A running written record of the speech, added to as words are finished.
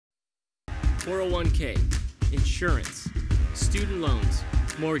401k, insurance, student loans,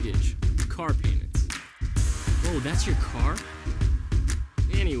 mortgage, car payments. Whoa, that's your car?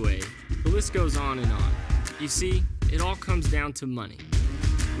 Anyway, the list goes on and on. You see, it all comes down to money.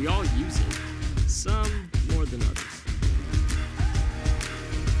 We all use it, some more than others.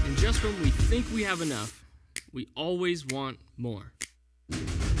 And just when we think we have enough, we always want more. But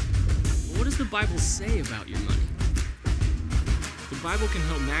what does the Bible say about your money? The Bible can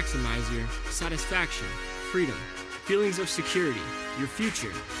help maximize your satisfaction, freedom, feelings of security, your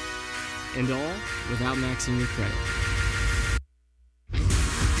future, and all without maxing your credit.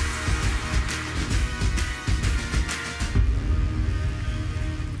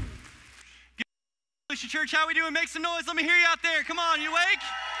 Church, how we doing? Make some noise. Let me hear you out there. Come on, you awake?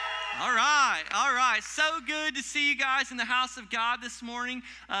 All right. So good to see you guys in the house of God this morning.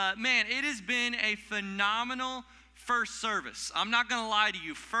 Man, it has been a phenomenal first service. I'm not going to lie to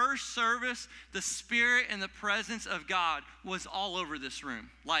you. First service, the Spirit and the presence of God was all over this room.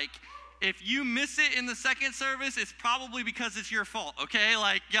 Like, if you miss it in the second service, it's probably because it's your fault, okay?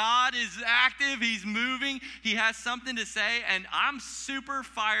 Like, God is active, He's moving, He has something to say, and I'm super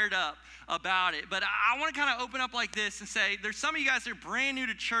fired up about it. But I want to kind of open up like this and say, there's some of you guys that are brand new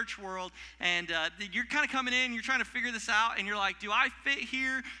to church world, and you're kind of coming in, you're trying to figure this out, and you're like, do I fit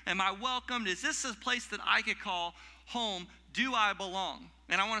here? Am I welcomed? Is this a place that I could call home? Do I belong?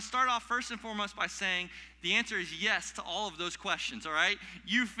 And I want to start off first and foremost by saying the answer is yes to all of those questions, all right?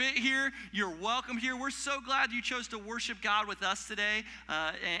 You fit here. You're welcome here. We're so glad you chose to worship God with us today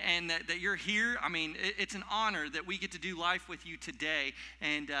and that you're here. I mean, it's an honor that we get to do life with you today.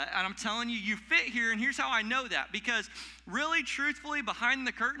 And I'm telling you, you fit here, and here's how I know that. Because really, truthfully, behind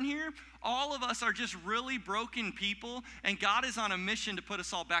the curtain here, all of us are just really broken people, and God is on a mission to put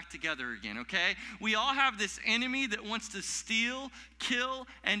us all back together again, okay? We all have this enemy that wants to steal, kill,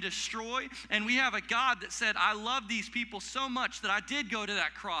 and destroy, and we have a God that said, I love these people so much that I did go to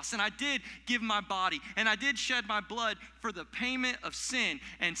that cross, and I did give my body, and I did shed my blood for the payment of sin,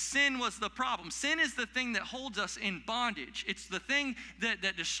 and sin was the problem. Sin is the thing that holds us in bondage. It's the thing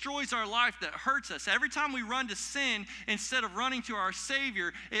that destroys our life, that hurts us. Every time we run to sin instead of running to our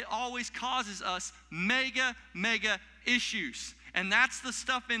Savior, it always causes us mega issues. And that's the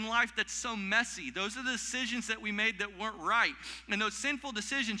stuff in life that's so messy. Those are the decisions that we made that weren't right. And those sinful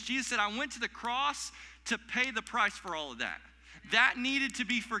decisions, Jesus said, I went to the cross to pay the price for all of that. That needed to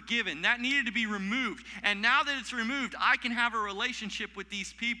be forgiven. That needed to be removed. And now that it's removed, I can have a relationship with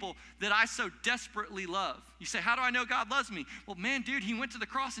these people that I so desperately love. You say, how do I know God loves me? Well, man, dude, He went to the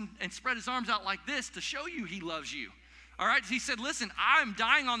cross and spread His arms out like this to show you He loves you. All right, He said, listen, I'm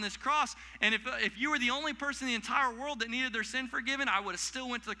dying on this cross, and if you were the only person in the entire world that needed their sin forgiven, I would have still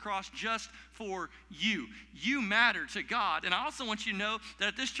went to the cross just for you. You matter to God, and I also want you to know that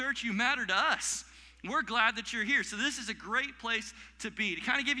at this church, you matter to us. We're glad that you're here. So this is a great place to be. To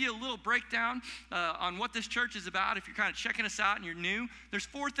kind of give you a little breakdown on what this church is about, if you're kind of checking us out and you're new, there's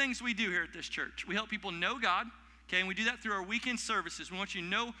 4 things we do here at this church. We help people know God. Okay, and we do that through our weekend services. We want you to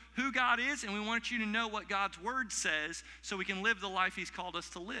know who God is, and we want you to know what God's word says so we can live the life He's called us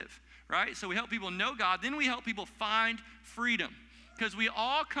to live, right? So we help people know God. Then we help people find freedom. Because we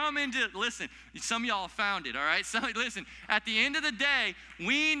all come into, listen, some of y'all found it, all right? So listen, at the end of the day,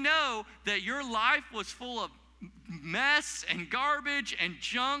 we know that your life was full of mess and garbage and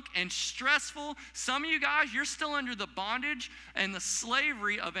junk and stressful. Some of you guys, you're still under the bondage and the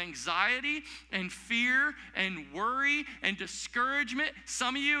slavery of anxiety and fear and worry and discouragement.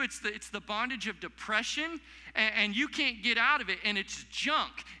 Some of you, it's the bondage of depression, and you can't get out of it, and it's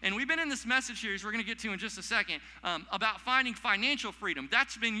junk. And we've been in this message series we're going to get to in just a second about finding financial freedom.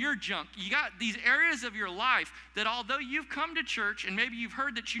 That's been your junk. You got these areas of your life that although you've come to church and maybe you've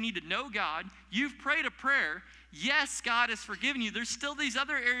heard that you need to know God, you've prayed a prayer, yes, God has forgiven you. There's still these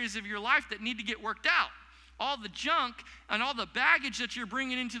other areas of your life that need to get worked out. All the junk and all the baggage that you're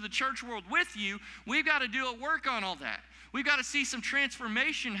bringing into the church world with you, we've got to do a work on all that. We've got to see some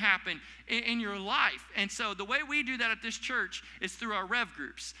transformation happen in your life. And so the way we do that at this church is through our Rev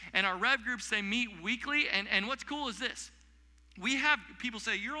groups. And our Rev groups, they meet weekly. And what's cool is this. We have people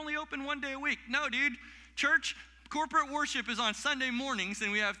say, you're only open 1 day a week. No, dude. Church, corporate worship is on Sunday mornings,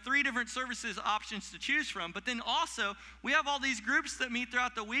 and we have 3 different services options to choose from. But then also, we have all these groups that meet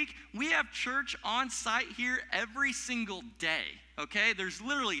throughout the week. We have church on site here every single day, okay? There's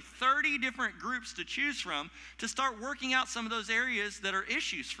literally 30 different groups to choose from to start working out some of those areas that are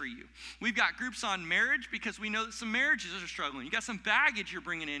issues for you. We've got groups on marriage because we know that some marriages are struggling. You got some baggage you're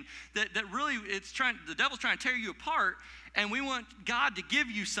bringing in that really the devil's trying to tear you apart. And we want God to give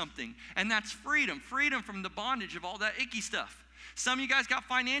you something, and that's freedom from the bondage of all that icky stuff. Some of you guys got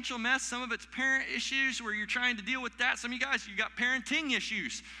financial mess. Some of it's parent issues where you're trying to deal with that. Some of you guys, you got parenting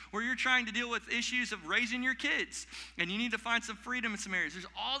issues where you're trying to deal with issues of raising your kids. And you need to find some freedom in some areas. There's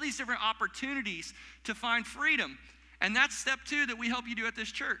all these different opportunities to find freedom. And that's step 2 that we help you do at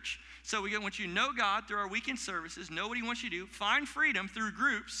this church. So we want you to know God through our weekend services, know what he wants you to do, find freedom through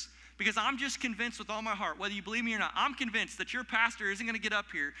groups, because I'm just convinced with all my heart, whether you believe me or not, I'm convinced that your pastor isn't going to get up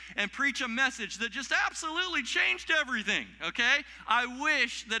here and preach a message that just absolutely changed everything, okay? I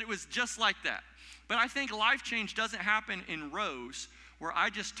wish that it was just like that. But I think life change doesn't happen in rows where I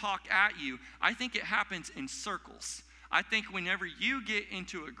just talk at you. I think it happens in circles. I think whenever you get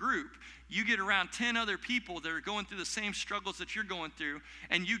into a group, you get around 10 other people that are going through the same struggles that you're going through,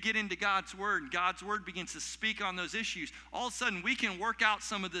 and you get into God's word, and God's word begins to speak on those issues. All of a sudden, we can work out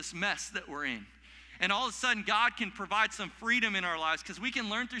some of this mess that we're in. And all of a sudden, God can provide some freedom in our lives because we can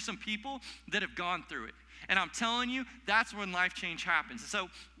learn through some people that have gone through it. And I'm telling you, that's when life change happens. So,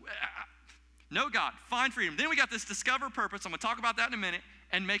 know God, find freedom. Then we got this discover purpose. I'm going to talk about that in a minute.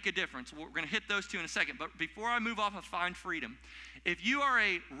 And make a difference. We're going to hit those 2 in a second. But before I move off of find freedom, if you are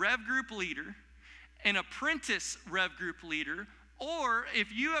a Rev group leader, an apprentice Rev group leader, or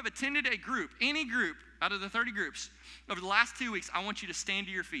if you have attended a group, any group out of the 30 groups over the last 2 weeks, I want you to stand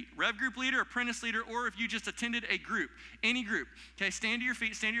to your feet. Rev group leader, apprentice leader, or if you just attended a group, any group. Okay, stand to your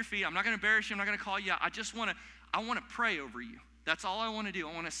feet, stand to your feet. I'm not going to embarrass you. I'm not going to call you out. I want to pray over you. That's all I want to do.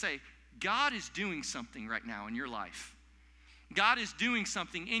 I want to say, God is doing something right now in your life. God is doing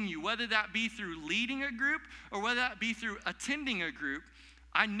something in you, whether that be through leading a group or whether that be through attending a group.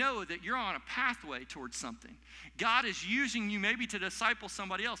 I know that you're on a pathway towards something. God is using you maybe to disciple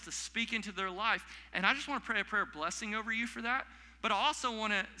somebody else, to speak into their life. And I just want to pray a prayer of blessing over you for that. But I also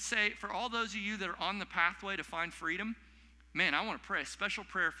want to say for all those of you that are on the pathway to find freedom, man, I want to pray a special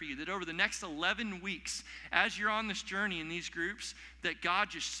prayer for you that over the next 11 weeks, as you're on this journey in these groups, that God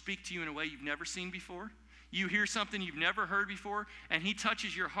just speak to you in a way you've never seen before. You hear something you've never heard before, and he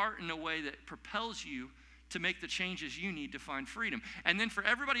touches your heart in a way that propels you to make the changes you need to find freedom. And then for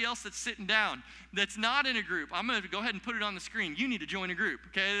everybody else that's sitting down, that's not in a group, I'm going to go ahead and put it on the screen. You need to join a group,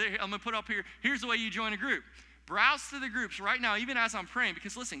 okay? I'm going to put up here, here's the way you join a group. Browse through the groups right now, even as I'm praying,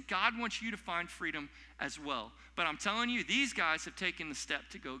 because listen, God wants you to find freedom as well. But I'm telling you, these guys have taken the step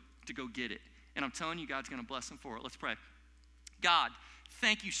to go get it. And I'm telling you, God's going to bless them for it. Let's pray. God,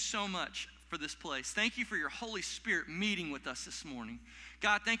 thank you so much for this place. Thank you for your Holy Spirit meeting with us this morning.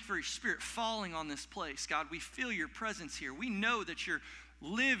 God, thank you for your Spirit falling on this place. God, we feel your presence here. We know that you're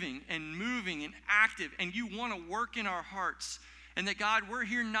living and moving and active, and you want to work in our hearts. And that, God, we're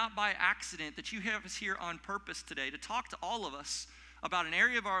here not by accident, that you have us here on purpose today to talk to all of us about an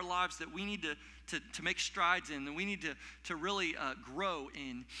area of our lives that we need to make strides in, that we need to really grow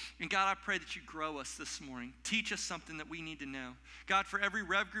in. And God, I pray that you grow us this morning. Teach us something that we need to know. God, for every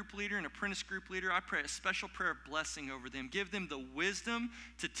Rev group leader and apprentice group leader, I pray a special prayer of blessing over them. Give them the wisdom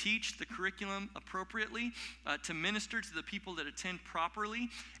to teach the curriculum appropriately, to minister to the people that attend properly,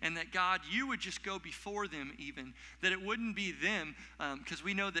 and that, God, you would just go before them even, that it wouldn't be them, because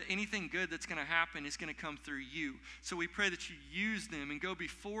we know that anything good that's going to happen is going to come through you. So we pray that you use them and go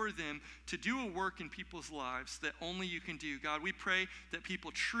before them to do a work in people's lives that only you can do. God, we pray that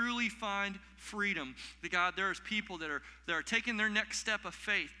people truly find freedom. That, God, there's people that are taking their next step of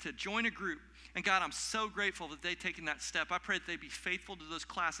faith to join a group. And God, I'm so grateful that they've taken that step. I pray that they be faithful to those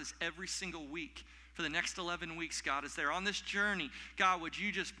classes every single week for the next 11 weeks, God, as they're on this journey. God, would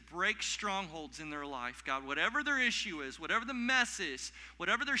you just break strongholds in their life? God, whatever their issue is, whatever the mess is,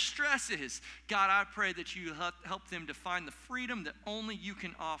 whatever their stress is, God, I pray that you help them to find the freedom that only you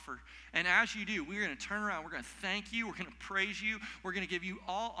can offer. And as you do, we're going to turn around. We're going to thank you. We're going to praise you. We're going to give you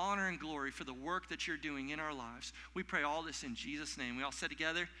all honor and glory for the work that you're doing in our lives. We pray all this in Jesus' name. We all said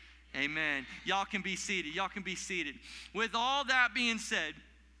together, amen. Y'all can be seated. Y'all can be seated. With all that being said,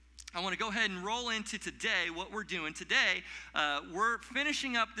 I want to go ahead and roll into today what we're doing. Today, we're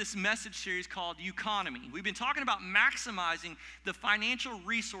finishing up this message series called Uconomy. We've been talking about maximizing the financial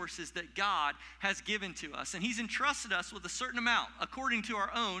resources that God has given to us. And he's entrusted us with a certain amount according to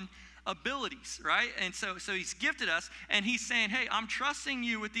our own abilities, right? And so he's gifted us, and he's saying, hey, I'm trusting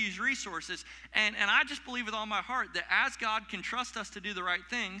you with these resources. And I just believe with all my heart that as God can trust us to do the right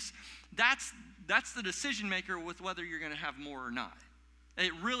things, that's the decision maker with whether you're going to have more or not.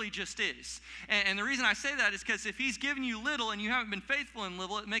 It really just is. And the reason I say that is because if he's given you little and you haven't been faithful in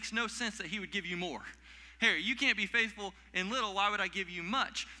little, it makes no sense that he would give you more. Here, you can't be faithful in little, why would I give you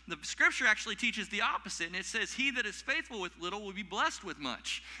much? The scripture actually teaches the opposite, and it says, he that is faithful with little will be blessed with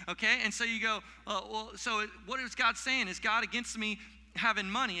much. Okay? And so you go, so what is God saying? Is God against me having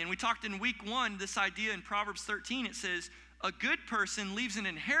money? And we talked in week 1, this idea in Proverbs 13, it says, a good person leaves an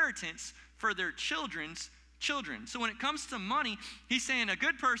inheritance for their children's children. So when it comes to money, he's saying a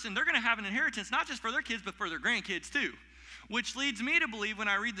good person, they're going to have an inheritance not just for their kids, but for their grandkids too. Which leads me to believe when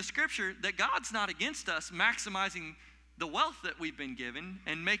I read the scripture that God's not against us maximizing the wealth that we've been given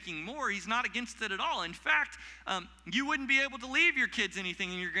and making more. He's not against it at all. In fact, you wouldn't be able to leave your kids anything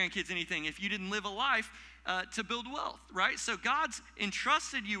and your grandkids anything if you didn't live a life to build wealth, right? So God's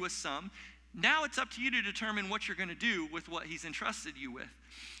entrusted you with some. Now it's up to you to determine what you're going to do with what he's entrusted you with.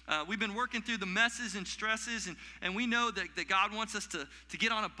 We've been working through the messes and stresses, and we know that God wants us to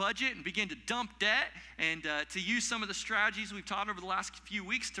get on a budget and begin to dump debt and to use some of the strategies we've taught over the last few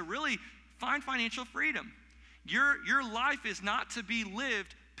weeks to really find financial freedom. Your life is not to be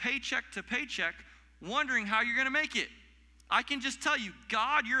lived paycheck to paycheck, wondering how you're going to make it. I can just tell you,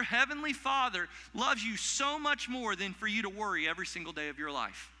 God, your heavenly Father, loves you so much more than for you to worry every single day of your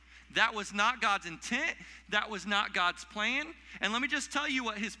life. That was not God's intent. That was not God's plan. And let me just tell you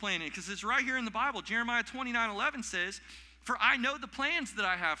what his plan is, because it's right here in the Bible. Jeremiah 29:11 says, "For I know the plans that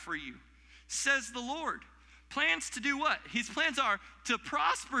I have for you, says the Lord." Plans to do what? His plans are to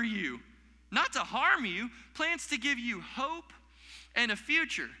prosper you, not to harm you. Plans to give you hope and a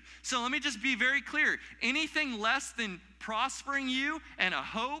future. So let me just be very clear. Anything less than prospering you and a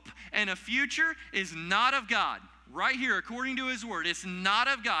hope and a future is not of God. Right here, according to his word, it's not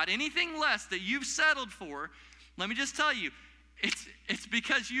of God. Anything less that you've settled for, let me just tell you, it's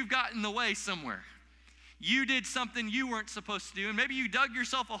because you've gotten in the way somewhere. You did something you weren't supposed to do, and maybe you dug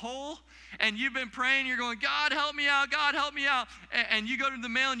yourself a hole, and you've been praying, you're going, God, help me out, God, help me out. And you go to the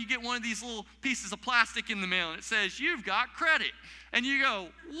mail, and you get one of these little pieces of plastic in the mail, and it says, you've got credit. And you go,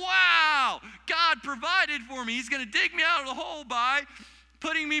 wow, God provided for me. He's going to dig me out of the hole by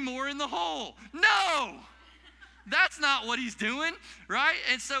putting me more in the hole. No! That's not what he's doing, right?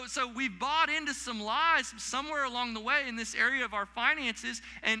 And so we've bought into some lies somewhere along the way in this area of our finances,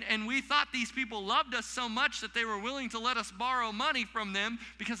 and we thought these people loved us so much that they were willing to let us borrow money from them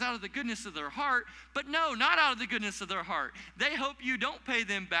because out of the goodness of their heart. But no, not out of the goodness of their heart. They hope you don't pay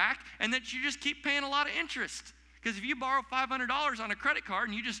them back and that you just keep paying a lot of interest. Because if you borrow $500 on a credit card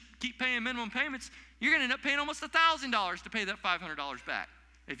and you just keep paying minimum payments, you're going to end up paying almost $1,000 to pay that $500 back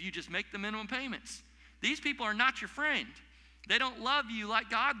if you just make the minimum payments. These people are not your friend. They don't love you like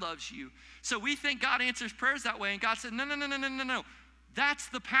God loves you. So we think God answers prayers that way, and God said, no. That's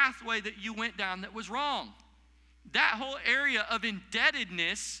the pathway that you went down that was wrong. That whole area of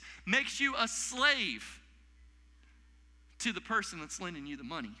indebtedness makes you a slave to the person that's lending you the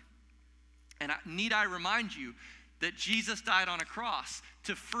money. And need I remind you that Jesus died on a cross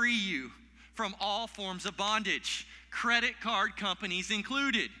to free you from all forms of bondage, credit card companies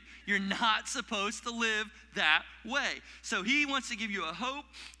included. You're not supposed to live that way. So he wants to give you a hope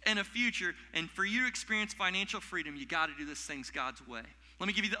and a future, and for you to experience financial freedom, you got to do this things God's way. Let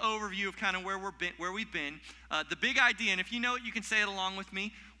me give you the overview of kind of where we've been. The big idea, and if you know it, you can say it along with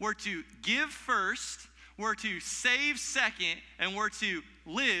me. We're to give first, we're to save second, and we're to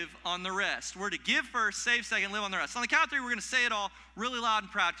live on the rest. We're to give first, save second, live on the rest. On the count of three, we're going to say it all really loud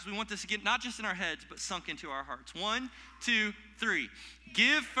and proud because we want this to get not just in our heads, but sunk into our hearts. 1, 2, 3.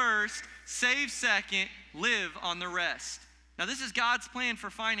 Give first, save second, live on the rest. Now, this is God's plan for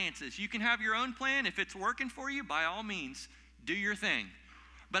finances. You can have your own plan. If it's working for you, by all means, do your thing.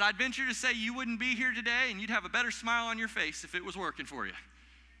 But I'd venture to say you wouldn't be here today and you'd have a better smile on your face if it was working for you.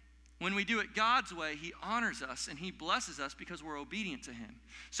 When we do it God's way, he honors us and he blesses us because we're obedient to him.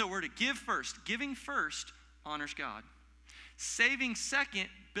 So we're to give first. Giving first honors God. Saving second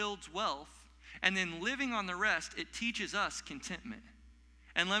builds wealth. And then living on the rest, it teaches us contentment.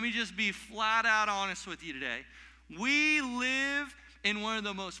 And let me just be flat out honest with you today. We live in one of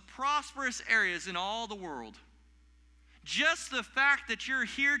the most prosperous areas in all the world. Just the fact that you're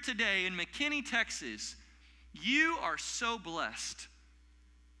here today in McKinney, Texas, you are so blessed.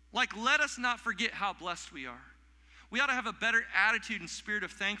 Like, let us not forget how blessed we are. We ought to have a better attitude and spirit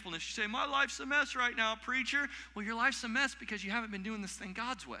of thankfulness. You say, my life's a mess right now, preacher. Well, your life's a mess because you haven't been doing this thing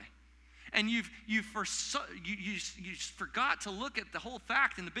God's way. And you forgot to look at the whole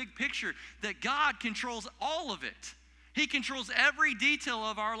fact and the big picture that God controls all of it. He controls every detail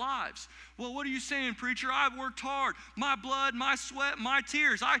of our lives. Well, what are you saying, preacher? I've worked hard. My blood, my sweat, my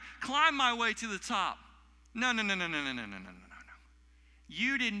tears. I climbed my way to the top. No.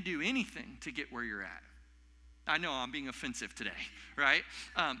 You didn't do anything to get where you're at. I know I'm being offensive today, right?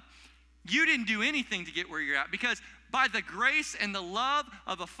 You didn't do anything to get where you're at because by the grace and the love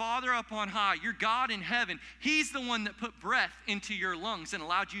of a Father up on high, your God in heaven, he's the one that put breath into your lungs and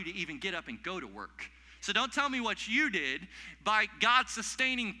allowed you to even get up and go to work. So don't tell me what you did. By God's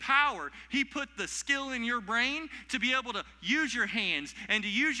sustaining power, he put the skill in your brain to be able to use your hands and to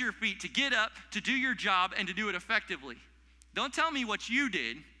use your feet to get up, to do your job, and to do it effectively. Don't tell me what you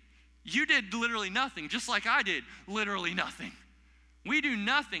did. You did literally nothing, just like I did literally nothing. We do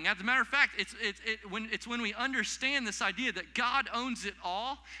nothing. As a matter of fact, it's when we understand this idea that God owns it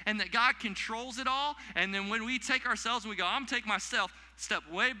all and that God controls it all, and then when we take ourselves and we go, I'm taking myself, step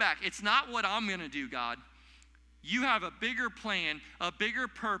way back. It's not what I'm going to do, God. You have a bigger plan, a bigger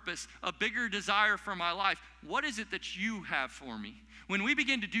purpose, a bigger desire for my life. What is it that you have for me? When we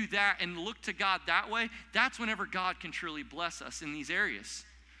begin to do that and look to God that way, that's whenever God can truly bless us in these areas.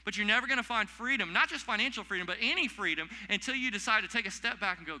 But you're never going to find freedom, not just financial freedom, but any freedom, until you decide to take a step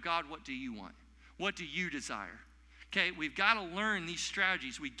back and go, God, what do you want? What do you desire? Okay, we've got to learn these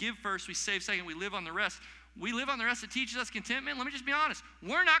strategies. We give first, we save second, we live on the rest. We live on the rest that teaches us contentment. Let me just be honest.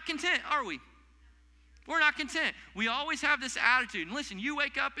 We're not content, are we? We're not content. We always have this attitude. And listen, you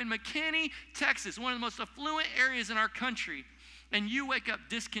wake up in McKinney, Texas, one of the most affluent areas in our country, and you wake up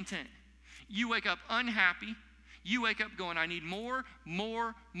discontent. You wake up unhappy. You wake up going, I need more,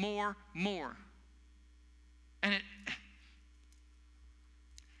 more, more, more. And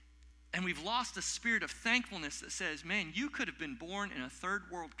we've lost a spirit of thankfulness that says, man, you could have been born in a third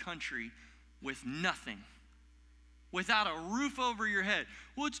world country with nothing, without a roof over your head.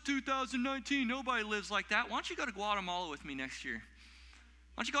 Well, it's 2019. Nobody lives like that. Why don't you go to Guatemala with me next year?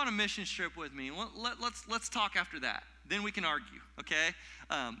 Why don't you go on a mission trip with me? Let's talk after that. Then we can argue, okay?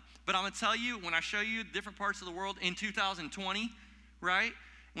 But I'm going to tell you, when I show you different parts of the world in 2020, right?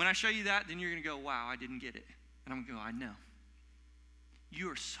 When I show you that, then you're going to go, wow, I didn't get it. And I'm going to go, I know.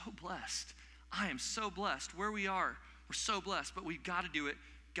 You are so blessed. I am so blessed. Where we are, we're so blessed. But we've got to do it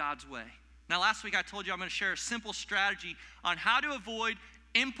God's way. Now, last week I told you I'm going to share a simple strategy on how to avoid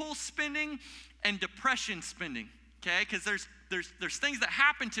impulse spending and depression spending, okay? Because there's things that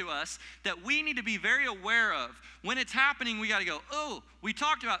happen to us that we need to be very aware of. When it's happening, we got to go, oh, we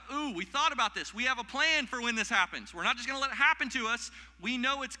talked about, ooh, we thought about this. We have a plan for when this happens. We're not just going to let it happen to us. We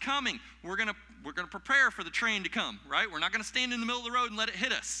know it's coming. We're going to prepare for the train to come, right? We're not going to stand in the middle of the road and let it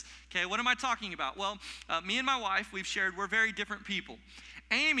hit us. Okay, what am I talking about? Well, me and my wife, we've shared we're very different people.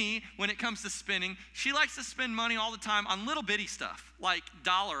 Amy, when it comes to spending, she likes to spend money all the time on little bitty stuff, like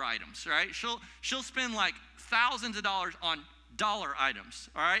dollar items, right? She'll spend like thousands of dollars on dollar items,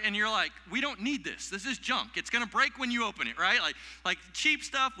 all right? And you're like, we don't need this. This is junk. It's going to break when you open it, right? Like cheap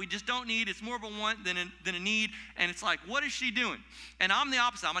stuff we just don't need. It's more of a want than a need. And it's like, what is she doing? And I'm the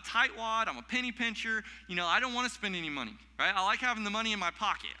opposite. I'm a tightwad. I'm a penny pincher. You know, I don't want to spend any money, right? I like having the money in my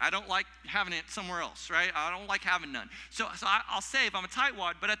pocket. I don't like having it somewhere else, right? I don't like having none. So I'll save. I'm a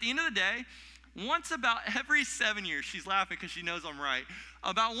tightwad. But at the end of the day, once about every 7 years, she's laughing because she knows I'm right,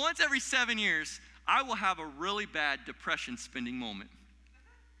 about once every 7 years, I will have a really bad depression spending moment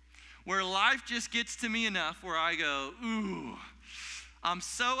where life just gets to me enough where I go, ooh, I'm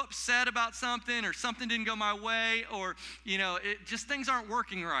so upset about something, or something didn't go my way, or, you know, just things aren't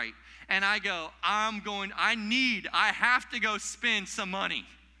working right. And I go, I have to go spend some money.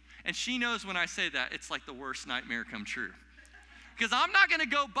 And she knows when I say that, it's like the worst nightmare come true. Because I'm not going to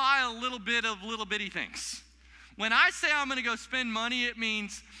go buy a little bit of little bitty things. When I say I'm going to go spend money, it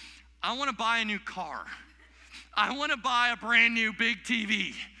means I want to buy a new car. I want to buy a brand new big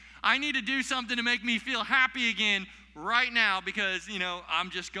TV. I need to do something to make me feel happy again right now because, you know, I'm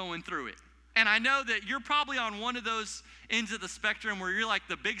just going through it. And I know that you're probably on one of those ends of the spectrum where you're like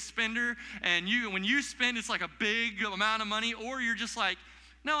the big spender, and when you spend, it's like a big amount of money, or you're just like,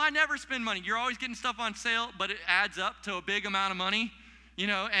 no, I never spend money. You're always getting stuff on sale, but it adds up to a big amount of money, you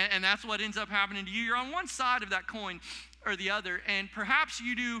know, and that's what ends up happening to you. You're on one side of that coin or the other, and perhaps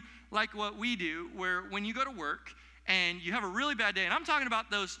you do like what we do, where when you go to work and you have a really bad day, and I'm talking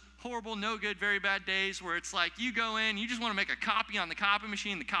about those horrible, no good, very bad days where it's like you go in, you just want to make a copy on the copy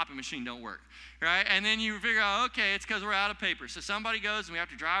machine don't work, right? And then you figure out, okay, it's because we're out of paper. So somebody goes and we have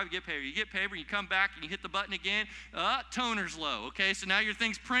to drive and get paper. You get paper, you come back and you hit the button again, toner's low, okay? So now your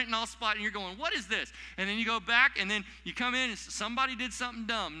thing's printing all spot and you're going, what is this? And then you go back and then you come in and somebody did something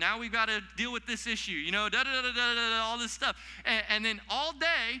dumb. Now we've got to deal with this issue, you know, all this stuff. And then all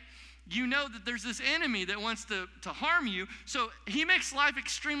day, you know that there's this enemy that wants to harm you, so he makes life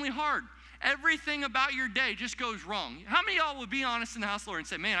extremely hard. Everything about your day just goes wrong. How many of y'all would be honest in the house, Lord, and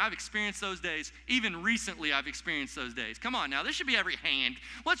say, man, I've experienced those days. Even recently, I've experienced those days. Come on now, this should be every hand.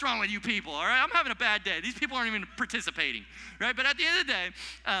 What's wrong with you people, all right? I'm having a bad day. These people aren't even participating, right? But at the end of the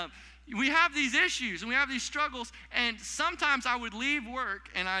day, we have these issues and we have these struggles, and sometimes I would leave work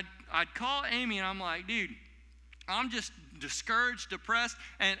and I'd call Amy and I'm like, dude, I'm just discouraged, depressed,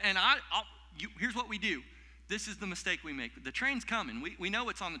 and here's what we do. This is the mistake we make. The train's coming. We know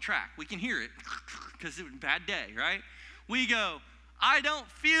it's on the track. We can hear it because it was a bad day, right? We go, I don't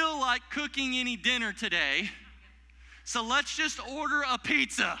feel like cooking any dinner today, so let's just order a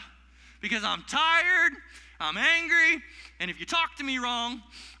pizza because I'm tired, I'm angry, and if you talk to me wrong,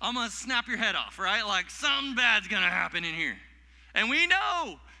 I'm going to snap your head off, right? Like something bad's going to happen in here. And we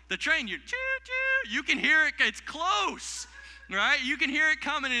know the train, you can hear it, it's close. Right? You can hear it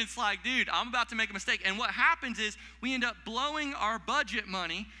coming, and it's like, dude, I'm about to make a mistake. And what happens is we end up blowing our budget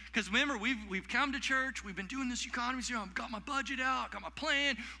money because remember, we've come to church, we've been doing this uconomy series, I've got my budget out, I've got my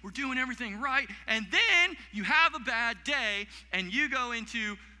plan, we're doing everything right. And then you have a bad day, and you go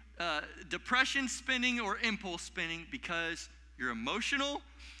into depression spending or impulse spending because you're emotional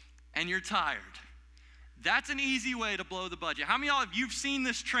and you're tired. That's an easy way to blow the budget. How many of y'all you've seen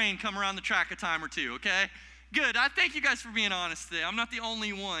this train come around the track a time or two, okay? Good. I thank you guys for being honest today. I'm not the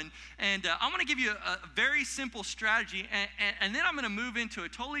only one. And I'm going to give you a very simple strategy, and then I'm going to move into a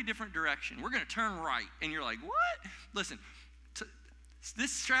totally different direction. We're going to turn right. And you're like, what? Listen,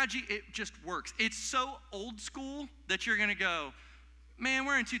 this strategy, it just works. It's so old school that you're going to go, man,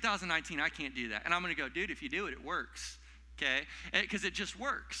 we're in 2019. I can't do that. And I'm going to go, dude, if you do it, it works, okay? Because it just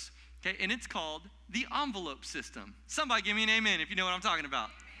works, okay? And it's called the envelope system. Somebody give me an amen if you know what I'm talking about.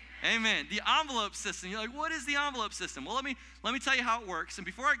 Amen. The envelope system. You're like, what is the envelope system? Well, let me tell you how it works. And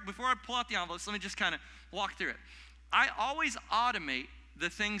before I pull out the envelopes, let me just kind of walk through it. I always automate the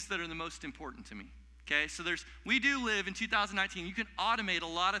things that are the most important to me. Okay, so we do live in 2019. You can automate a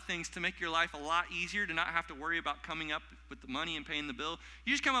lot of things to make your life a lot easier, to not have to worry about coming up with the money and paying the bill.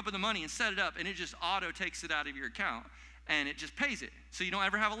 You just come up with the money and set it up, and it just auto takes it out of your account, and it just pays it. So you don't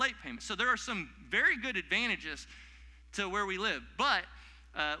ever have a late payment. So there are some very good advantages to where we live, but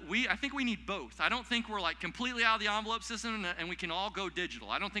I think we need both. I don't think we're like completely out of the envelope system and we can all go digital.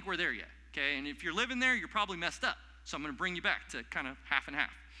 I don't think we're there yet, okay? And if you're living there, you're probably messed up. So I'm going to bring you back to kind of half and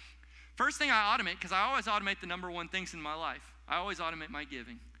half. First thing I automate, because I always automate the number one things in my life. I always automate my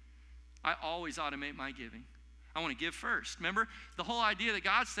giving. I always automate my giving. I want to give first. Remember, the whole idea that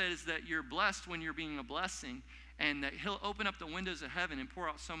God said is that you're blessed when you're being a blessing, and that he'll open up the windows of heaven and pour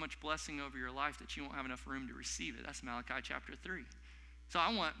out so much blessing over your life that you won't have enough room to receive it. That's Malachi chapter 3. So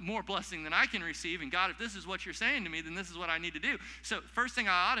I want more blessing than I can receive. And God, if this is what you're saying to me, then this is what I need to do. So first thing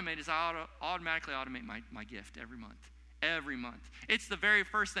I automate is I automatically automate my gift every month. Every month. It's the very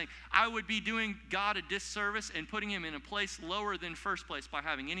first thing. I would be doing God a disservice and putting him in a place lower than first place by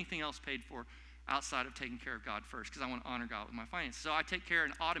having anything else paid for outside of taking care of God first, because I want to honor God with my finances. So I take care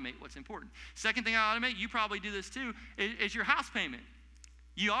and automate what's important. Second thing I automate, you probably do this too, is your house payment.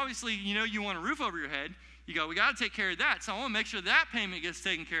 You obviously, you want a roof over your head. You go, we got to take care of that. So I want to make sure that payment gets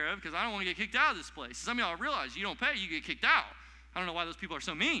taken care of because I don't want to get kicked out of this place. Some of y'all realize you don't pay, you get kicked out. I don't know why those people are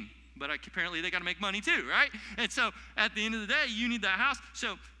so mean, but apparently they got to make money too, right? And so at the end of the day, you need that house.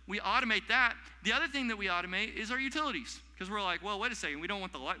 So we automate that. The other thing that we automate is our utilities, because we're like, well, wait a second, we don't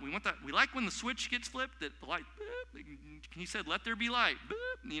want the light. We want that. We like when the switch gets flipped, that the light, boop, he said, let there be light.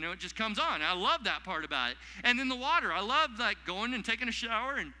 Boop, it just comes on. I love that part about it. And then the water. I love like going and taking a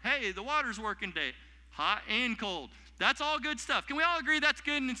shower and, hey, the water's working today. Hot and cold. That's all good stuff. Can we all agree that's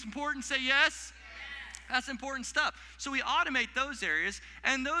good and it's important? Say yes? That's important stuff. So we automate those areas,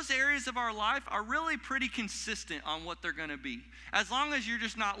 and those areas of our life are really pretty consistent on what they're going to be. As long as you're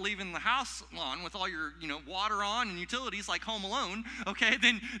just not leaving the house on with all your, water on and utilities like Home Alone, okay,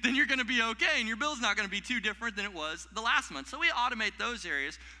 then you're going to be okay, and your bill's not going to be too different than it was the last month. So we automate those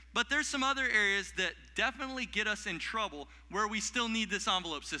areas, but there's some other areas that definitely get us in trouble where we still need this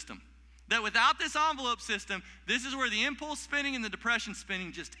envelope system. That without this envelope system, this is where the impulse spending and the depression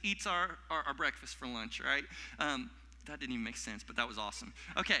spending just eats our breakfast for lunch, right? That didn't even make sense, but that was awesome.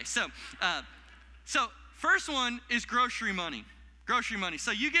 Okay, so first one is grocery money. Grocery money.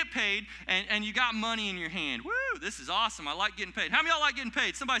 So you get paid, and you got money in your hand. Woo, this is awesome. I like getting paid. How many of y'all like getting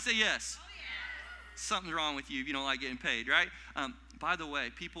paid? Somebody say yes. Oh, yeah. Something's wrong with you if you don't like getting paid, right? By the way,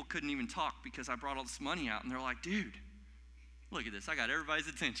 people couldn't even talk because I brought all this money out, and they're like, dude, look at this. I got everybody's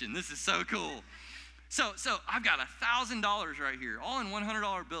attention. This is so cool. So I've got $1,000 right here, all in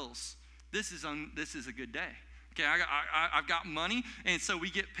 $100 bills. This is a good day. Okay, I've got money, and so we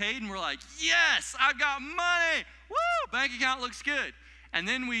get paid, and we're like, yes, I've got money. Woo, bank account looks good. And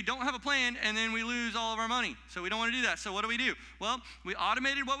then we don't have a plan, and then we lose all of our money. So we don't want to do that. So what do? Well, we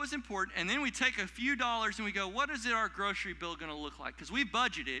automated what was important, and then we take a few dollars, and we go, what is our grocery bill going to look like? Because we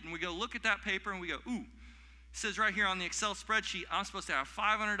budgeted, and we go look at that paper, and we go, ooh, It says right here on the Excel spreadsheet, I'm supposed to have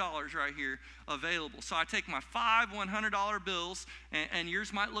 $500 right here available. So I take my 5 $100 bills, and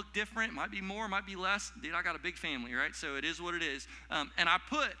yours might look different. It might be more, it might be less. Dude, I got a big family, right? So it is what it is. And I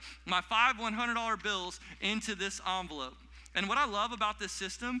put my 5 $100 bills into this envelope. And what I love about this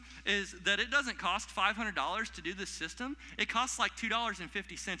system is that it doesn't cost $500 to do this system. It costs like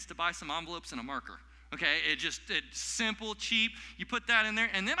 $2.50 to buy some envelopes and a marker. Okay, it's simple, cheap. You put that in there.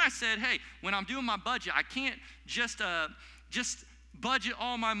 And then I said, hey, when I'm doing my budget, I can't just budget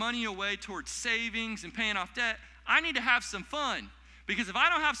all my money away towards savings and paying off debt. I need to have some fun. Because if I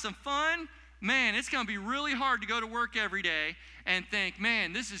don't have some fun, man, it's going to be really hard to go to work every day and think,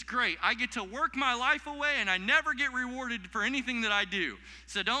 man, this is great. I get to work my life away and I never get rewarded for anything that I do.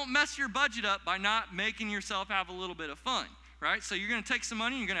 So don't mess your budget up by not making yourself have a little bit of fun. Right? So you're going to take some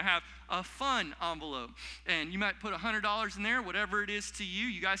money, you're going to have a fun envelope. And you might put $100 in there, whatever it is to you.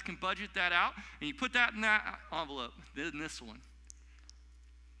 You guys can budget that out. And you put that in that envelope. Then this one.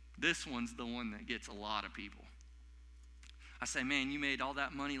 This one's the one that gets a lot of people. I say, man, you made all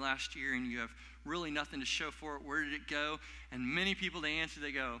that money last year and you have really nothing to show for it. Where did it go? And many people, they answer,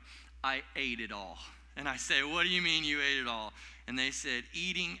 they go, I ate it all. And I say, what do you mean you ate it all? And they said,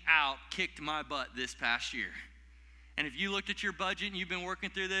 eating out kicked my butt this past year. And if you looked at your budget and you've been working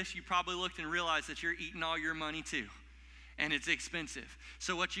through this, you probably looked and realized that you're eating all your money too. And it's expensive.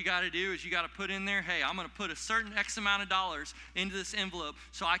 So what you got to do is you got to put in there, hey, I'm going to put a certain X amount of dollars into this envelope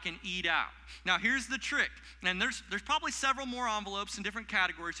so I can eat out. Now, here's the trick. And there's probably several more envelopes in different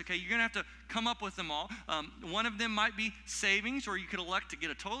categories, okay? You're going to have to come up with them all. One of them might be savings, or you could elect to get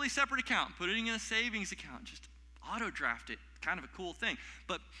a totally separate account, put it in a savings account, just auto draft it. Kind of a cool thing.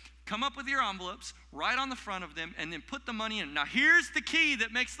 But come up with your envelopes, write on the front of them, and then put the money in. Now, here's the key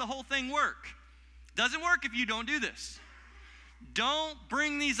that makes the whole thing work. Doesn't work if you don't do this. Don't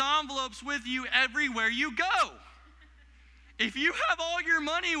bring these envelopes with you everywhere you go. If you have all your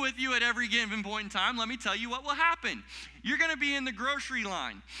money with you at every given point in time, let me tell you what will happen. You're going to be in the grocery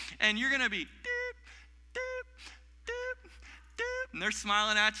line, and you're going to be doop, doop, doop, doop, and they're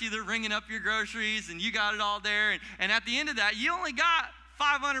smiling at you. They're ringing up your groceries, and you got it all there. And at the end of that, you only got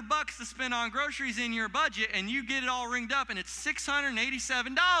 $500 to spend on groceries in your budget, and you get it all ringed up, and it's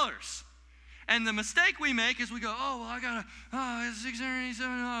 $687. And the mistake we make is we go, it's $687.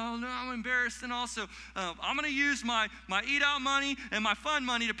 Oh, no, I'm embarrassed. And also, I'm going to use my eat out money and my fun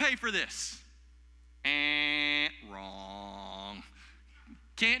money to pay for this. Wrong.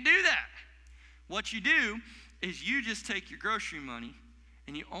 Can't do that. What you do is you just take your grocery money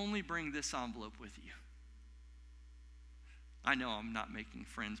and you only bring this envelope with you. I know I'm not making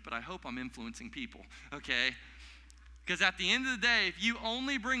friends, but I hope I'm influencing people, okay? Because at the end of the day, if you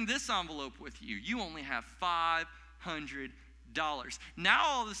only bring this envelope with you, you only have $500. Now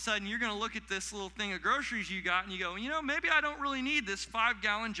all of a sudden, you're going to look at this little thing of groceries you got and you go, maybe I don't really need this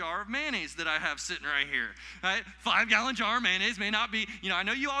 5-gallon jar of mayonnaise that I have sitting right here. Right? 5-gallon jar of mayonnaise may not be, I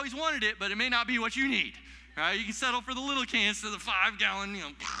know you always wanted it, but it may not be what you need. Right? You can settle for the little cans to the 5-gallon,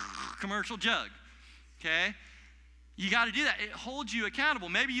 commercial jug. Okay? You got to do that. It holds you accountable.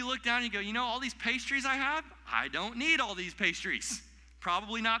 Maybe you look down and you go, all these pastries I have, I don't need all these pastries.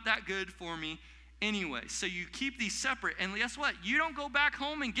 Probably not that good for me anyway. So you keep these separate. And guess what? You don't go back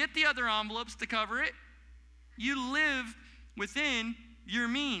home and get the other envelopes to cover it. You live within your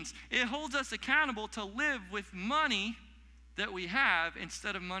means. It holds us accountable to live with money that we have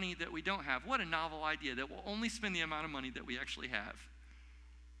instead of money that we don't have. What a novel idea that we'll only spend the amount of money that we actually have.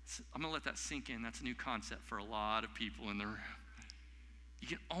 I'm going to let that sink in. That's a new concept for a lot of people in the room. You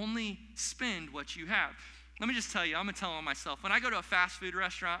can only spend what you have. Let me just tell you, I'm going to tell on myself. When I go to a fast food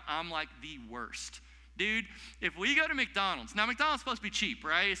restaurant, I'm like the worst. Dude, if we go to McDonald's, now McDonald's is supposed to be cheap,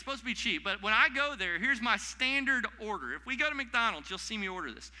 right? It's supposed to be cheap. But when I go there, here's my standard order. If we go to McDonald's, you'll see me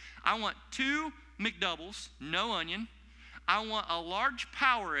order this. I want 2 McDoubles, no onion. I want a large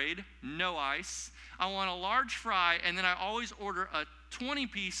Powerade, no ice. I want a large fry, and then I always order a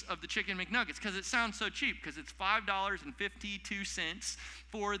 20-piece of the chicken McNuggets because it sounds so cheap because it's $5.52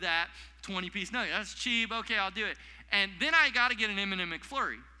 for that 20-piece nugget. That's cheap. Okay, I'll do it. And then I got to get an M&M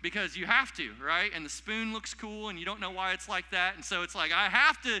McFlurry because you have to, right? And the spoon looks cool and you don't know why it's like that. And so it's like I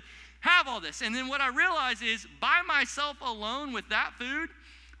have to have all this. And then what I realize is by myself alone with that food,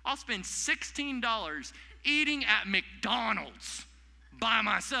 I'll spend $16 eating at McDonald's by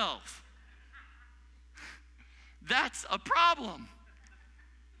myself. That's a problem.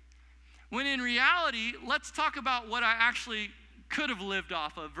 When in reality, let's talk about what I actually could have lived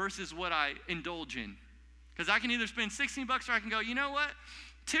off of versus what I indulge in. Because I can either spend $16 or I can go, you know what?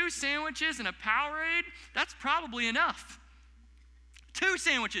 2 sandwiches and a Powerade, that's probably enough. 2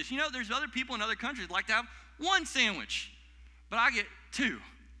 sandwiches. There's other people in other countries that like to have one sandwich, but I get 2.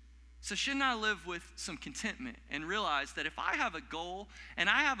 So shouldn't I live with some contentment and realize that if I have a goal and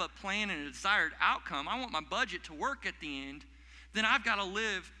I have a plan and a desired outcome, I want my budget to work at the end, then I've got to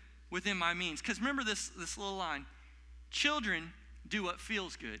live within my means. Because remember this little line, children do what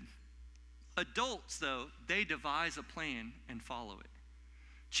feels good. Adults, though, they devise a plan and follow it.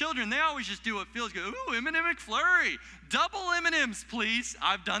 Children, they always just do what feels good. Ooh, M&M McFlurry, double M&Ms, please.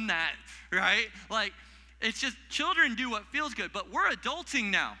 I've done that, right? Like, it's just children do what feels good, but we're adulting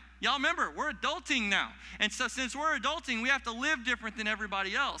now. Y'all remember, we're adulting now. And so since we're adulting, we have to live different than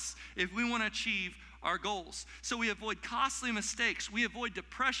everybody else if we want to achieve our goals. So we avoid costly mistakes. We avoid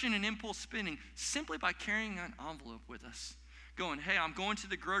depression and impulse spending simply by carrying an envelope with us. Going, hey, I'm going to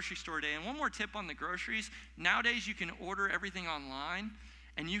the grocery store today. And one more tip on the groceries. Nowadays, you can order everything online,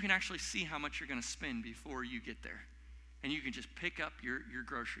 and you can actually see how much you're going to spend before you get there. And you can just pick up your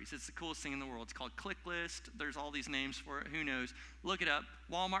groceries. It's the coolest thing in the world. It's called ClickList. There's all these names for it. Who knows? Look it up.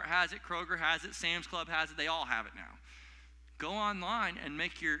 Walmart has it. Kroger has it. Sam's Club has it. They all have it now. Go online and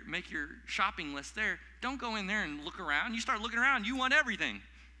make your shopping list there. Don't go in there and look around. You start looking around, you want everything.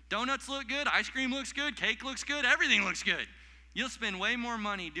 Donuts look good. Ice cream looks good. Cake looks good. Everything looks good. You'll spend way more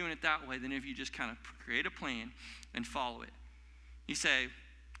money doing it that way than if you just kind of create a plan and follow it. You say,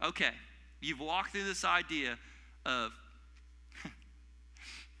 okay, you've walked through this idea of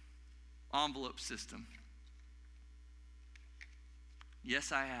envelope system.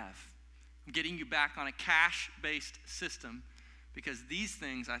 Yes, I have. I'm getting you back on a cash-based system because these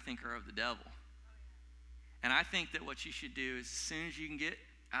things I think are of the devil. And I think that what you should do is as soon as you can get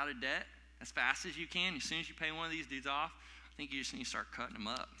out of debt, as fast as you can, as soon as you pay one of these dudes off, I think you just need to start cutting them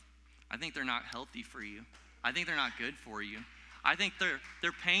up. I think they're not healthy for you. I think they're not good for you. I think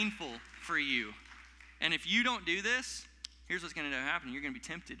they're painful for you. And if you don't do this, here's what's going to happen. You're going to be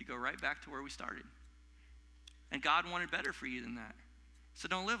tempted to go right back to where we started. And God wanted better for you than that. So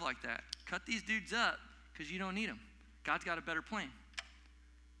don't live like that. Cut these dudes up because you don't need them. God's got a better plan.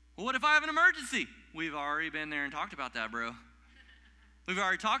 Well, what if I have an emergency? We've already been there and talked about that, bro. We've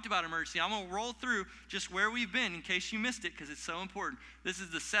already talked about emergency. I'm going to roll through just where we've been in case you missed it because it's so important. This is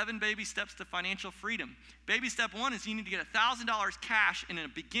the 7 baby steps to financial freedom. Baby step 1 is you need to get $1,000 cash in a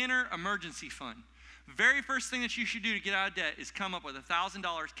beginner emergency fund. Very first thing that you should do to get out of debt is come up with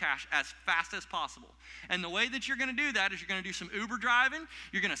 $1,000 cash as fast as possible. And the way that you're going to do that is you're going to do some Uber driving.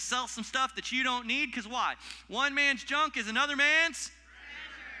 You're going to sell some stuff that you don't need because why? One man's junk is another man's.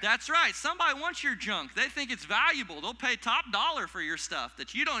 That's right. Somebody wants your junk. They think it's valuable. They'll pay top dollar for your stuff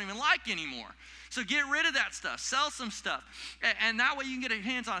that you don't even like anymore. So get rid of that stuff. Sell some stuff. And that way you can get your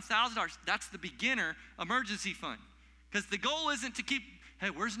hands on $1,000. That's the beginner emergency fund. Because the goal isn't to keep,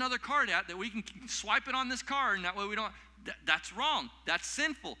 hey, where's another card at that we can swipe it on this card and that way we don't. That's wrong. That's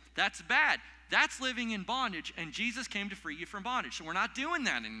sinful. That's bad. That's living in bondage. And Jesus came to free you from bondage. So we're not doing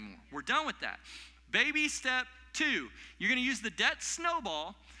that anymore. We're done with that. Baby step 2, you're going to use the debt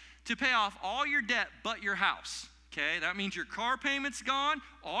snowball to pay off all your debt but your house. Okay, that means your car payment's gone,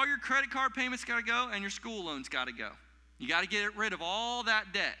 all your credit card payments got to go, and your school loans got to go. You got to get rid of all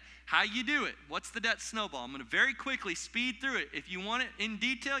that debt. How you do it? What's the debt snowball? I'm going to very quickly speed through it. If you want it in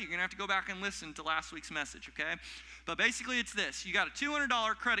detail, you're going to have to go back and listen to last week's message, okay? But basically it's this. You got a $200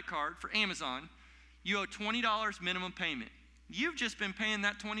 credit card for Amazon. You owe $20 minimum payment. You've just been paying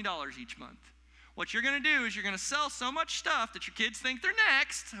that $20 each month. What you're going to do is you're going to sell so much stuff that your kids think they're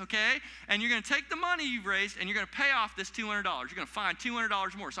next, okay? And you're going to take the money you've raised and you're going to pay off this $200. You're going to find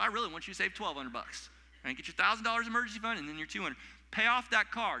 $200 more. So I really want you to save $1,200. Right? Get your $1,000 emergency fund and then your $200. Pay off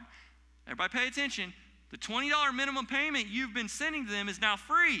that card. Everybody pay attention. The $20 minimum payment you've been sending to them is now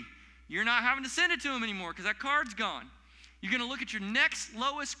free. You're not having to send it to them anymore because that card's gone. You're going to look at your next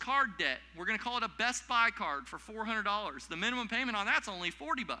lowest card debt. We're going to call it a Best Buy card for $400. The minimum payment on that's only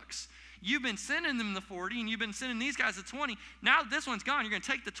 $40. You've been sending them the 40 and you've been sending these guys the 20. Now that this one's gone, you're going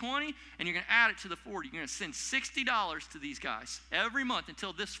to take the 20 and you're going to add it to the 40. You're going to send $60 to these guys every month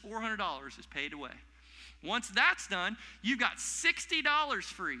until this $400 is paid away. Once that's done, you've got $60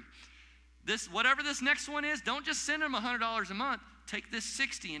 free. Whatever this next one is, don't just send them $100 a month. Take this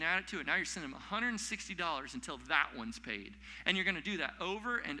 $60 and add it to it. Now you're sending them $160 until that one's paid. And you're going to do that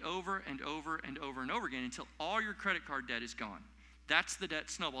over and over and over and over and over again until all your credit card debt is gone. That's the debt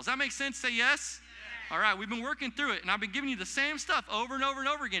snowball. Does that make sense? Say yes? All right, we've been working through it, and I've been giving you the same stuff over and over and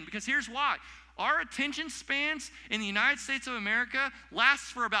over again because here's why. Our attention spans in the United States of America lasts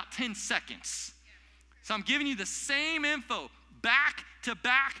for about 10 seconds. So I'm giving you the same info back to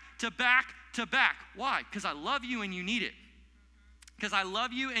back to back to back. Why? Because I love you and you need it. Because I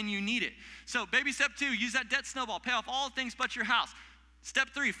love you and you need it. So baby step 2, use that debt snowball. Pay off all things but your house. Step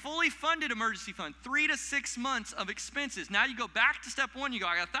 3, fully funded emergency fund, 3 to 6 months of expenses. Now you go back to step 1, you go,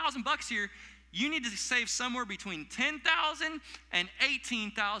 I got $1,000 here. You need to save somewhere between $10,000 and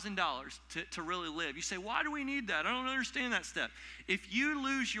 $18,000 to really live. You say, why do we need that? I don't understand that step. If you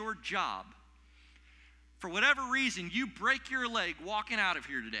lose your job, for whatever reason, you break your leg walking out of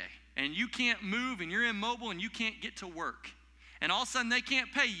here today, and you can't move, and you're immobile, and you can't get to work, and all of a sudden they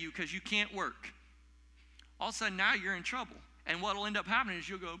can't pay you because you can't work. All of a sudden now you're in trouble. And what will end up happening is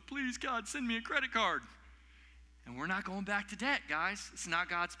you'll go, please, God, send me a credit card. And we're not going back to debt, guys. It's not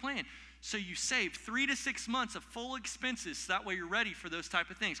God's plan. So you save 3 to 6 months of full expenses so that way you're ready for those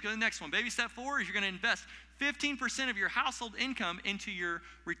type of things. Go to the next one. Baby step 4 is you're going to invest 15% of your household income into your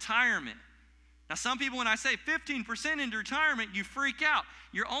retirement. Now, some people, when I say 15% into retirement, you freak out.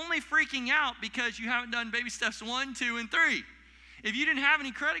 You're only freaking out because you haven't done baby steps 1, 2, and 3. If you didn't have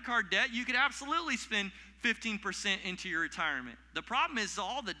any credit card debt, you could absolutely spend 15% into your retirement. The problem is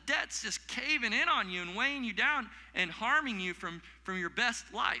all the debt's just caving in on you and weighing you down and harming you from your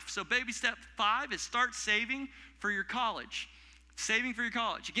best life. So baby step 5 is start saving for your college. Saving for your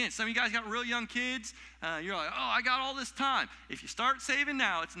college. Again, some of you guys got real young kids. You're like, oh, I got all this time. If you start saving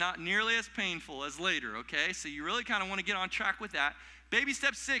now, it's not nearly as painful as later, okay? So you really kind of want to get on track with that. Baby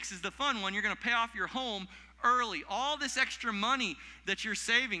step 6 is the fun one. You're going to pay off your home early. All this extra money that you're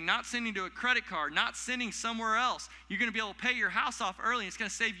saving, not sending to a credit card, not sending somewhere else, you're going to be able to pay your house off early. It's going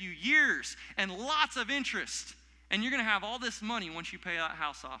to save you years and lots of interest. And you're going to have all this money once you pay that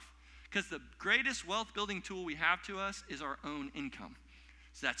house off. Because the greatest wealth building tool we have to us is our own income.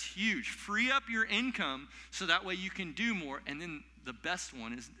 So that's huge. Free up your income so that way you can do more. And then the best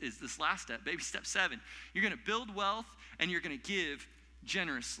one is this last step, baby step 7. You're going to build wealth and you're going to give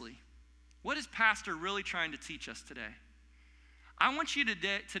generously. What is Pastor really trying to teach us today? I want you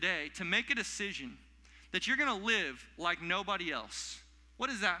today to make a decision that you're going to live like nobody else. What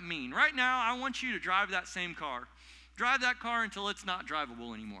does that mean? Right now, I want you to drive that same car. Drive that car until it's not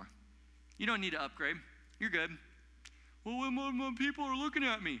drivable anymore. You don't need to upgrade. You're good. Well, when people are looking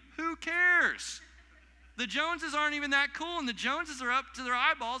at me, who cares? The Joneses aren't even that cool, and the Joneses are up to their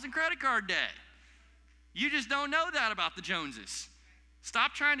eyeballs in credit card debt. You just don't know that about the Joneses.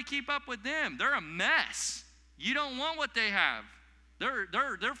 Stop trying to keep up with them. They're a mess. You don't want what they have. They're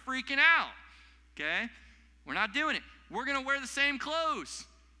freaking out, okay? We're not doing it. We're going to wear the same clothes.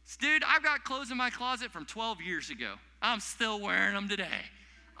 Dude, I've got clothes in my closet from 12 years ago. I'm still wearing them today.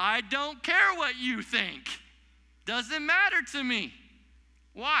 I don't care what you think. Doesn't matter to me.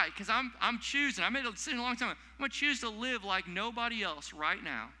 Why? Because I'm choosing. I made a decision a long time ago. I'm going to choose to live like nobody else right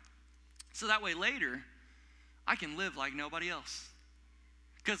now. So that way later, I can live like nobody else.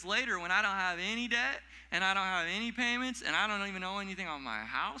 Because later, when I don't have any debt, and I don't have any payments, and I don't even owe anything on my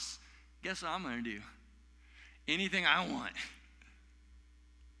house, guess what I'm going to do? Anything I want.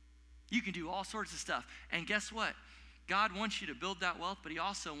 You can do all sorts of stuff. And guess what? God wants you to build that wealth, but he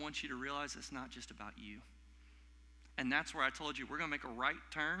also wants you to realize it's not just about you. And that's where I told you we're going to make a right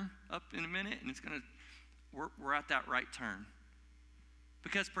turn up in a minute, and we're at that right turn.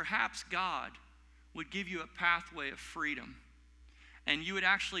 Because perhaps God would give you a pathway of freedom, and you would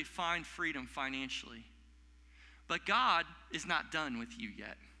actually find freedom financially. But God is not done with you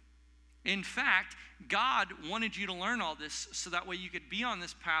yet. In fact, God wanted you to learn all this so that way you could be on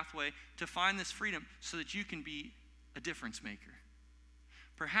this pathway to find this freedom so that you can be a difference maker.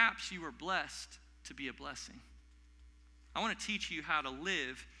 Perhaps you were blessed to be a blessing. I want to teach you how to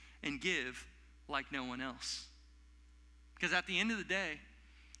live and give like no one else. Because at the end of the day,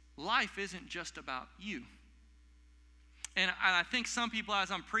 life isn't just about you. And I think some people,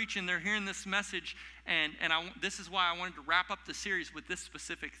 as I'm preaching, they're hearing this message, and this is why I wanted to wrap up the series with this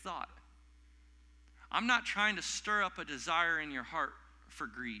specific thought. I'm not trying to stir up a desire in your heart for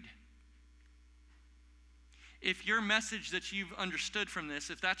greed. If your message that you've understood from this,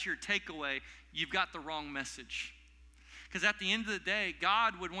 if that's your takeaway, you've got the wrong message. Because at the end of the day,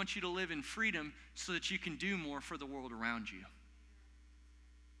 God would want you to live in freedom so that you can do more for the world around you.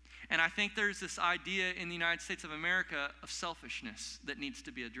 And I think there's this idea in the United States of America of selfishness that needs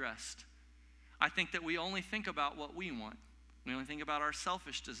to be addressed. I think that we only think about what we want. We only think about our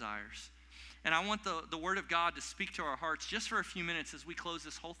selfish desires. And I want the Word of God to speak to our hearts just for a few minutes as we close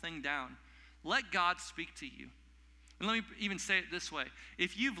this whole thing down. Let God speak to you. And let me even say it this way.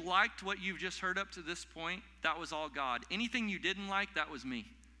 If you've liked what you've just heard up to this point, that was all God. Anything you didn't like, that was me.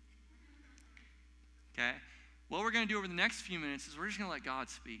 Okay? What we're going to do over the next few minutes is we're just going to let God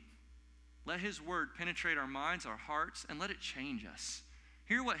speak. Let his word penetrate our minds, our hearts, and let it change us.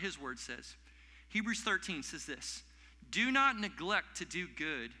 Hear what his word says. Hebrews 13 says this: do not neglect to do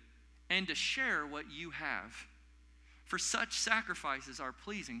good and to share what you have, For such sacrifices are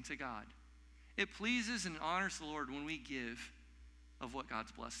pleasing to God. It pleases and honors the Lord when we give of what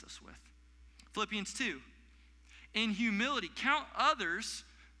God's blessed us with. Philippians 2. In humility, count others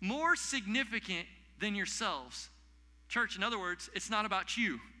more significant than yourselves. Church, in other words, it's not about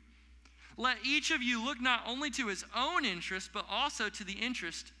you. Let each of you look not only to his own interest, but also to the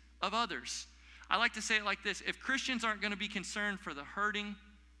interest of others. I like to say it like this. If Christians aren't going to be concerned for the hurting,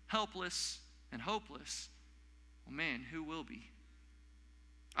 helpless, and hopeless, well, man, who will be?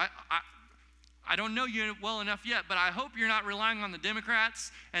 I don't know you well enough yet, but I hope you're not relying on the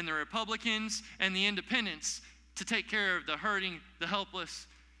Democrats and the Republicans and the independents to take care of the hurting, the helpless,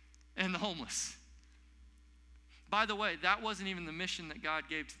 and the homeless. By the way, that wasn't even the mission that God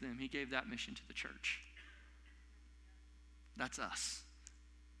gave to them. He gave that mission to the church. That's us.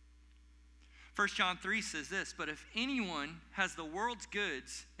 1 John 3 says this, but if anyone has the world's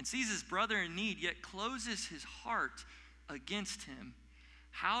goods and sees his brother in need, yet closes his heart against him,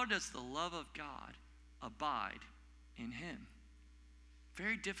 how does the love of God abide in him?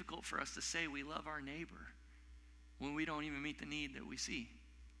 Very difficult for us to say we love our neighbor when we don't even meet the need that we see.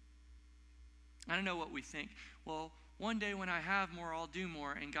 I don't know what we think. Well, one day when I have more, I'll do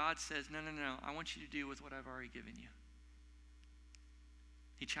more. And God says, no, I want you to do with what I've already given you.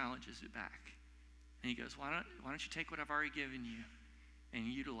 He challenges it back. And he goes, why don't you take what I've already given you and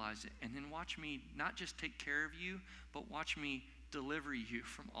utilize it? And then watch me not just take care of you, but watch me deliver you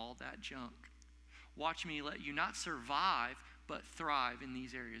from all that junk. Watch me let you not survive, but thrive in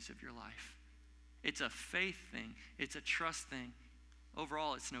these areas of your life. It's a faith thing. It's a trust thing.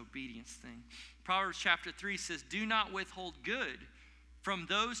 Overall, it's an obedience thing. Proverbs chapter 3 says, do not withhold good from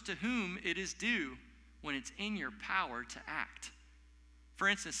those to whom it is due when it's in your power to act. For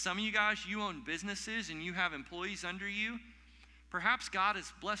instance, some of you guys, you own businesses and you have employees under you. Perhaps God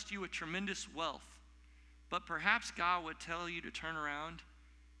has blessed you with tremendous wealth, but perhaps God would tell you to turn around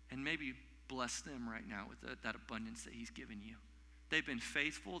and maybe bless them right now with that abundance that he's given you. They've been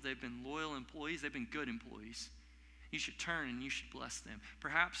faithful, they've been loyal employees, they've been good employees. You should turn and you should bless them.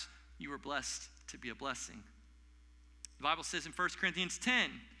 Perhaps you were blessed to be a blessing. The Bible says in 1 Corinthians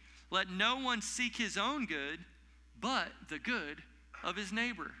 10, let no one seek his own good, but the good of his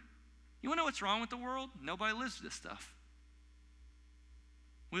neighbor. You want to know what's wrong with the world? Nobody lives this stuff.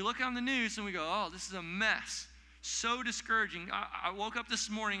 We look on the news and we go, oh, this is a mess. So discouraging. I woke up this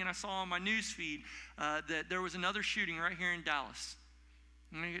morning and I saw on my news feed that there was another shooting right here in Dallas.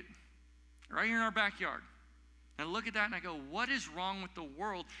 Right here in our backyard. And I look at that and I go, what is wrong with the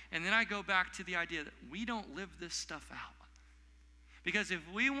world? And then I go back to the idea that we don't live this stuff out. Because if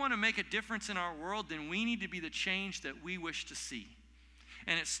we want to make a difference in our world, then we need to be the change that we wish to see.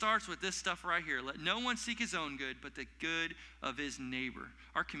 And it starts with this stuff right here. Let no one seek his own good, but the good of his neighbor.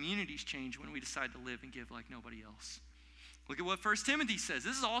 Our communities change when we decide to live and give like nobody else. Look at what 1 Timothy says.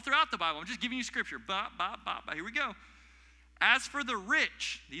 This is all throughout the Bible. I'm just giving you scripture. Here we go. As for the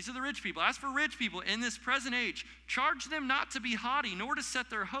rich, these are the rich people. As for rich people in this present age, charge them not to be haughty, nor to set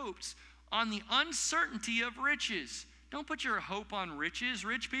their hopes on the uncertainty of riches. Don't put your hope on riches,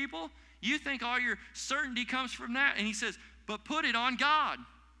 rich people. You think all your certainty comes from that. And he says, but put it on God,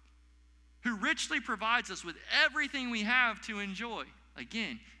 who richly provides us with everything we have to enjoy.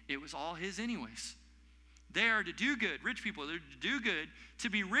 Again, it was all his anyways. They are to do good, rich people, they're to do good, to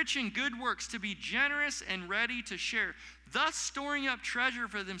be rich in good works, to be generous and ready to share, thus storing up treasure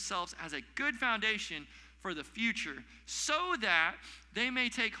for themselves as a good foundation for the future, so that they may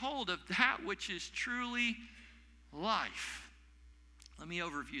take hold of that which is truly life. Let me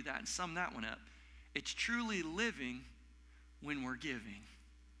overview that and sum that one up. It's truly living when we're giving.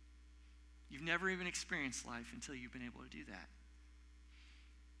 You've never even experienced life until you've been able to do that.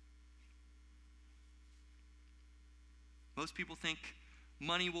 Most people think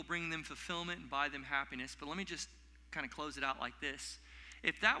money will bring them fulfillment and buy them happiness, but let me just kind of close it out like this.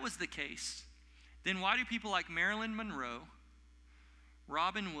 If that was the case, then why do people like Marilyn Monroe,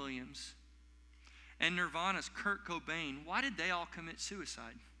 Robin Williams, and Nirvana's Kurt Cobain, why did they all commit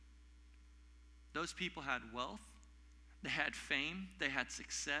suicide? Those people had wealth, they had fame, they had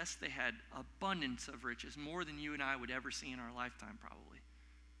success, they had abundance of riches, more than you and I would ever see in our lifetime probably.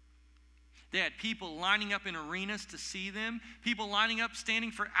 They had people lining up in arenas to see them, people lining up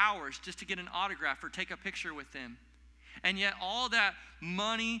standing for hours just to get an autograph or take a picture with them. And yet all that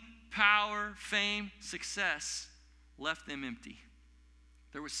money, power, fame, success left them empty.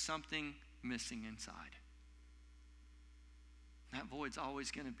 There was something missing inside. That void's always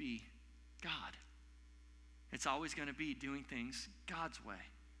going to be God. It's always going to be doing things God's way.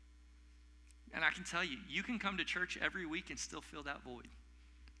 And I can tell you, you can come to church every week and still feel that void.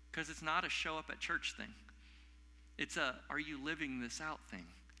 Because it's not a show up at church thing. It's a, are you living this out thing?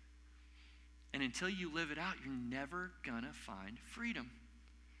 And until you live it out, you're never going to find freedom.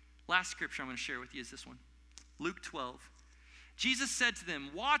 Last scripture I'm going to share with you is this one. Luke 12. Jesus said to them,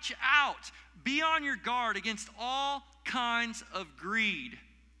 watch out, be on your guard against all kinds of greed,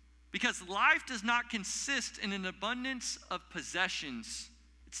 because life does not consist in an abundance of possessions.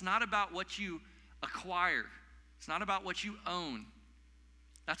 It's not about what you acquire. It's not about what you own.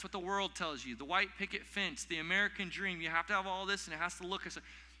 That's what the world tells you. The white picket fence, the American dream. You have to have all this and it has to look as a...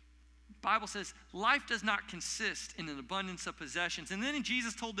 The Bible says life does not consist in an abundance of possessions. And then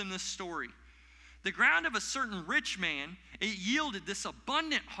Jesus told them this story. The ground of a certain rich man, it yielded this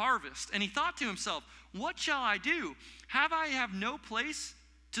abundant harvest. And he thought to himself, what shall I do? I have no place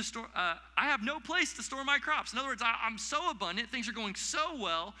to store my crops. In other words, I'm so abundant, things are going so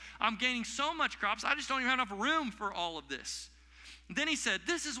well, I'm gaining so much crops, I just don't even have enough room for all of this. Then he said,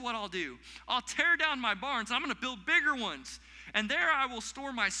 this is what I'll do. I'll tear down my barns, I'm going to build bigger ones, and there I will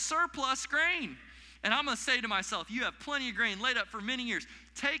store my surplus grain. And I'm going to say to myself, you have plenty of grain laid up for many years.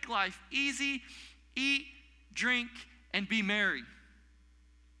 Take life easy, eat, drink, and be merry.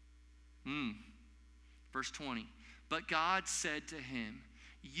 Verse 20, but God said to him,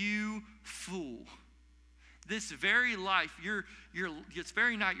 you fool, this very life, this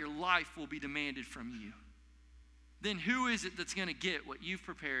very night your life will be demanded from you. Then who is it that's going to get what you've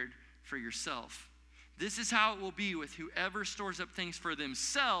prepared for yourself? This is how it will be with whoever stores up things for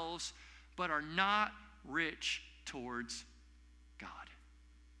themselves, but are not rich towards God.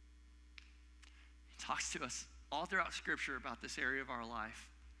 He talks to us all throughout Scripture about this area of our life.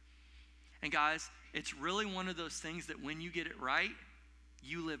 And guys, it's really one of those things that when you get it right,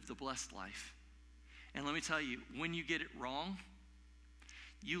 you live the blessed life. And let me tell you, when you get it wrong,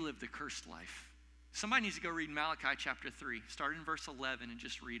 you live the cursed life. Somebody needs to go read Malachi chapter 3. Start in verse 11 and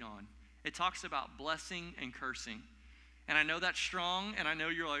just read on. It talks about blessing and cursing. And I know that's strong, and I know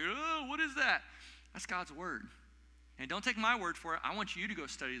you're like, oh, what is that? That's God's word. And don't take my word for it. I want you to go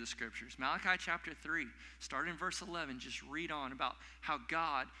study the scriptures. Malachi chapter 3, start in verse 11. Just read on about how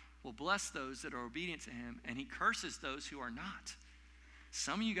God will bless those that are obedient to him, and he curses those who are not.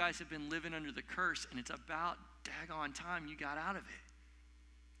 Some of you guys have been living under the curse, and it's about daggone time you got out of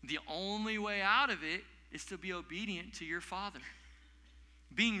it. The only way out of it is to be obedient to your Father.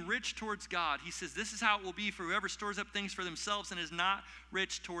 Being rich towards God. He says this is how it will be for whoever stores up things for themselves and is not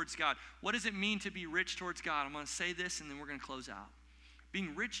rich towards God. What does it mean to be rich towards God? I'm going to say this and then we're going to close out.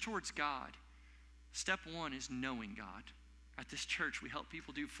 Being rich towards God, step one is knowing God. At this church, we help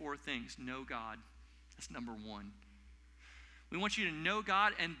people do 4 things. Know God. That's number 1. We want you to know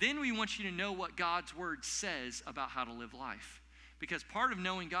God, and then we want you to know what God's word says about how to live life. Because part of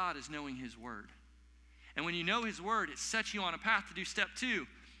knowing God is knowing his word. And when you know his word, it sets you on a path to do step 2,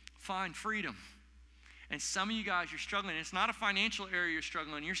 find freedom. And some of you guys, you're struggling. It's not a financial area you're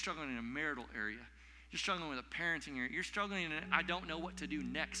struggling in a marital area. You're struggling with a parenting area. You're struggling in an I don't know what to do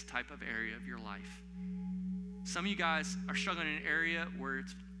next type of area of your life. Some of you guys are struggling in an area where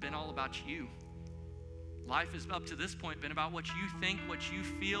it's been all about you. Life has up to this point been about what you think, what you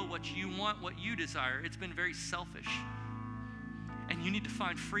feel, what you want, what you desire. It's been very selfish. And you need to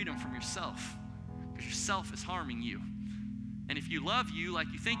find freedom from yourself. Because yourself is harming you. And if you love you like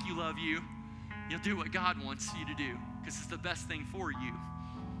you think you love you, you'll do what God wants you to do because it's the best thing for you,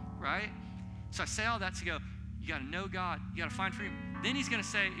 right? So I say all that to go, you got to know God. You got to find freedom. Then he's going to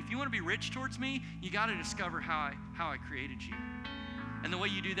say, if you want to be rich towards me, you got to discover how I created you. And the way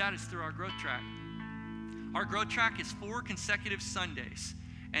you do that is through our growth track. Our growth track is 4 consecutive Sundays.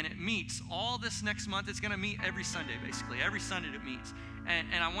 And it meets all this next month. It's going to meet every Sunday, basically. Every Sunday it meets.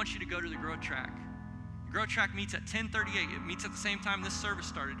 And I want you to go to the growth track. Growth Track meets at 10:38. It meets at the same time this service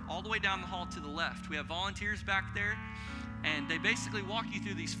started, all the way down the hall to the left. We have volunteers back there, and they basically walk you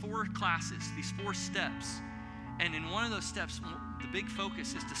through these 4 classes, these 4 steps. And in one of those steps, the big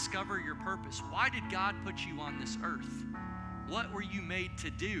focus is discover your purpose. Why did God put you on this earth? What were you made to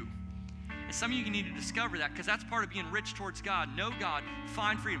do? And some of you need to discover that because that's part of being rich towards God. Know God,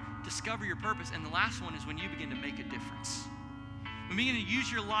 find freedom, discover your purpose. And the last one is when you begin to make a difference. When you begin to use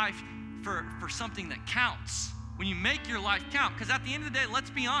your life for something that counts. When you make your life count. Because at the end of the day, let's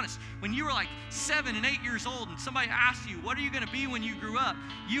be honest, when you were like 7 and 8 years old and somebody asked you, what are you going to be when you grew up?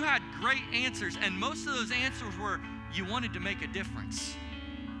 You had great answers, and most of those answers were you wanted to make a difference.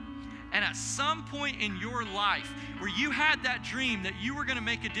 And at some point in your life where you had that dream that you were going to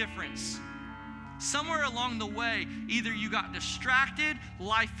make a difference, somewhere along the way, either you got distracted,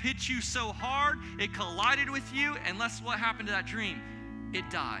 life hit you so hard, it collided with you, and that's what happened to that dream. It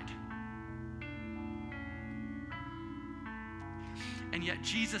died. And yet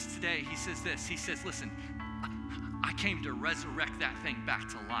Jesus today, he says this. He says, listen, came to resurrect that thing back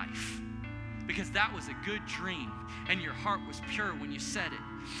to life. Because that was a good dream, and your heart was pure when you said it.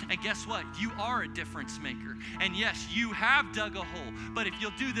 And guess what? You are a difference maker. And yes, you have dug a hole. But if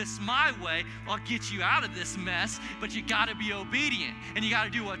you'll do this my way, I'll get you out of this mess. But you got to be obedient, and you got to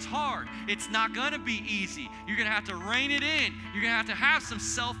do what's hard. It's not going to be easy. You're going to have to rein it in. You're going to have some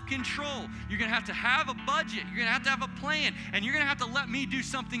self-control. You're going to have a budget. You're going to have a plan. And you're going to have to let me do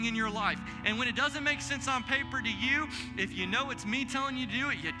something in your life. And when it doesn't make sense on paper to you, if you know it's me telling you to do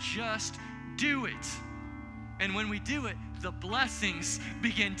it, you just do it. And when we do it, the blessings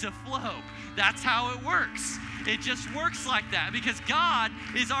begin to flow. That's how it works. It just works like that because God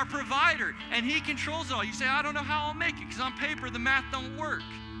is our provider and He controls it all. You say, I don't know how I'll make it because on paper the math don't work.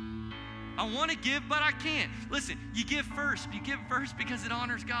 I want to give, but I can't. Listen, you give first. You give first because it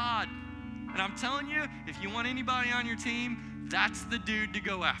honors God. And I'm telling you, if you want anybody on your team, that's the dude to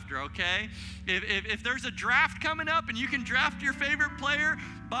go after, okay? If there's a draft coming up and you can draft your favorite player,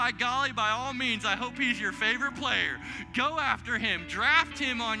 by golly, by all means, I hope he's your favorite player. Go after him. Draft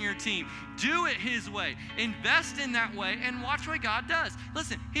him on your team. Do it His way. Invest in that way and watch what God does.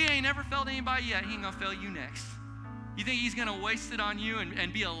 Listen, He ain't never failed anybody yet. He ain't going to fail you next. You think He's going to waste it on you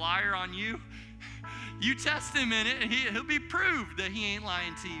and be a liar on you? You test Him in it and He'll be proved that He ain't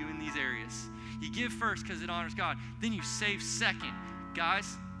lying to you in these areas. You give first because it honors God. Then you save second.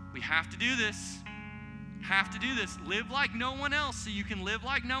 Guys, we have to do this. Have to do this. Live like no one else so you can live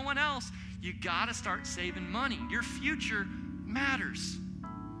like no one else. You got to start saving money. Your future matters.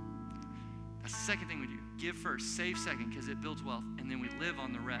 That's the second thing we do. Give first, save second because it builds wealth, and then we live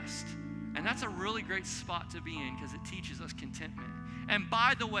on the rest. And that's a really great spot to be in because it teaches us contentment. And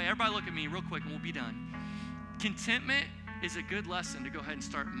by the way, everybody look at me real quick and we'll be done. Contentment is a good lesson to go ahead and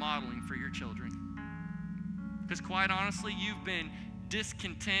start modeling for your children. Because quite honestly, you've been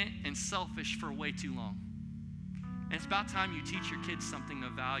discontent and selfish for way too long. And it's about time you teach your kids something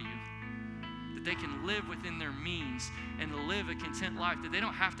of value, that they can live within their means and to live a content life, that they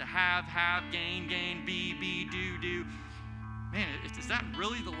don't have to have, gain, be, do. Man, is that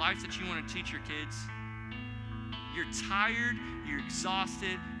really the life that you want to teach your kids? You're tired, you're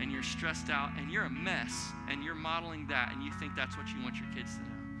exhausted, and you're stressed out, and you're a mess, and you're modeling that, and you think that's what you want your kids to know.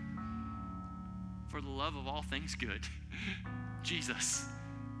 For the love of all things good, Jesus,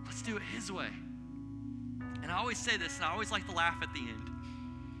 let's do it His way. And I always say this, and I always like to laugh at the end.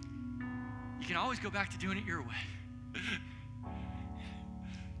 You can always go back to doing it your way.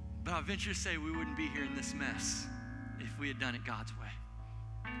 But I venture to say we wouldn't be here in this mess if we had done it God's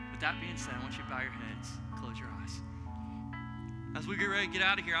way. With that being said, I want you to bow your heads, close your eyes. As we get ready to get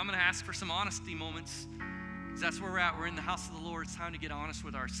out of here, I'm going to ask for some honesty moments. Because that's where we're at. We're in the house of the Lord. It's time to get honest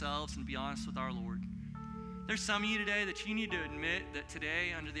with ourselves and be honest with our Lord. There's some of you today that you need to admit that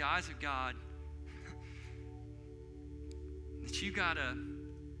today, under the eyes of God, that you got a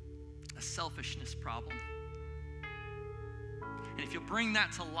selfishness problem. And if you'll bring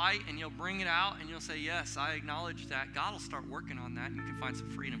that to light and you'll bring it out and you'll say, yes, I acknowledge that, God will start working on that and you can find some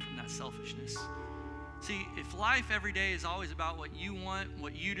freedom from that selfishness. See, if life every day is always about what you want,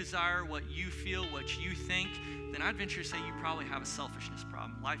 what you desire, what you feel, what you think, then I'd venture to say you probably have a selfishness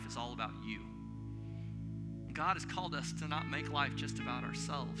problem. Life is all about you. God has called us to not make life just about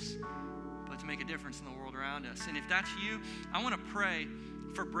ourselves, but to make a difference in the world around us. And if that's you, I want to pray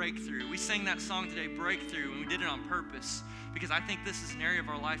for breakthrough. We sang that song today, Breakthrough, and we did it on purpose because I think this is an area of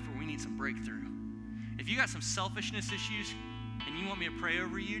our life where we need some breakthrough. If you got some selfishness issues and you want me to pray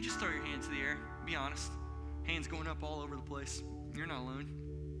over you, just throw your hands in the air. Be honest. Hands going up all over the place. You're not alone.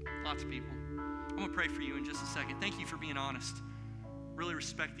 Lots of people. I'm going to pray for you in just a second. Thank you for being honest. Really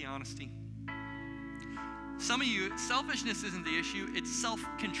respect the honesty. Some of you, selfishness isn't the issue. It's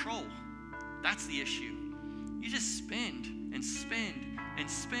self-control. That's the issue. You just spend and spend and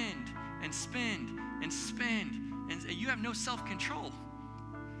spend and spend and spend, and you have no self-control.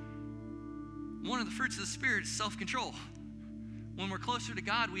 One of the fruits of the Spirit is self-control. When we're closer to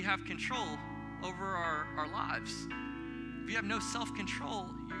God, we have control over our lives. If you have no self-control,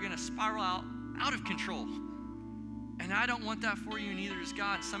 you're going to spiral out of control. And I don't want that for you, and neither does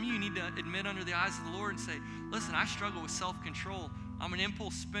God. Some of you need to admit under the eyes of the Lord and say, listen, I struggle with self-control. I'm an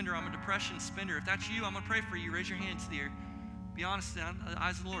impulse spender. I'm a depression spender. If that's you, I'm going to pray for you. Raise your hands to the air. Be honest in the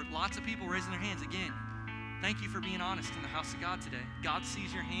eyes of the Lord. Lots of people raising their hands again. Thank you for being honest in the house of God today. God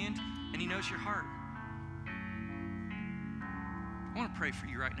sees your hand, and He knows your heart. I want to pray for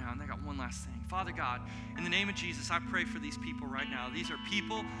you right now, and I got one last thing. Father God, in the name of Jesus, I pray for these people right now. These are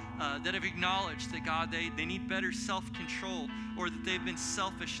people that have acknowledged that, God, they need better self-control, or that they've been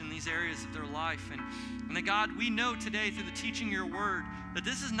selfish in these areas of their life. And that, God, we know today through the teaching of your word that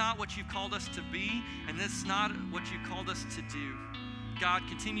this is not what you've called us to be, and this is not what you've called us to do. God,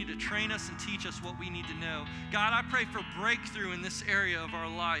 continue to train us and teach us what we need to know. God, I pray for breakthrough in this area of our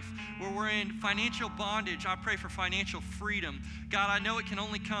life where we're in financial bondage. I pray for financial freedom. God, I know it can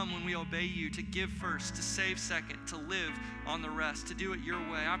only come when we obey you, to give first, to save second, to live on the rest, to do it your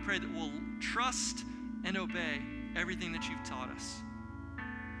way. I pray that we'll trust and obey everything that you've taught us.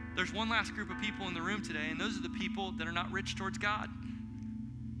 There's one last group of people in the room today, and those are the people that are not rich towards God.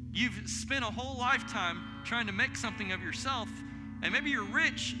 You've spent a whole lifetime trying to make something of yourself. And maybe you're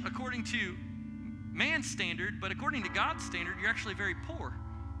rich according to man's standard, but according to God's standard, you're actually very poor.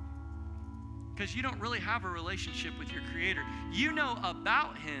 Because you don't really have a relationship with your Creator. You know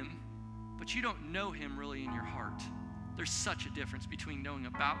about Him, but you don't know Him really in your heart. There's such a difference between knowing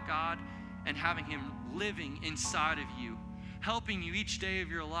about God and having Him living inside of you, helping you each day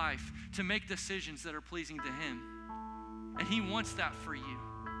of your life to make decisions that are pleasing to Him. And He wants that for you.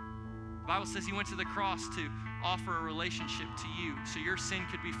 The Bible says He went to the cross to offer a relationship to you so your sin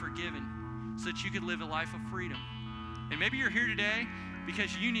could be forgiven, so that you could live a life of freedom. And maybe you're here today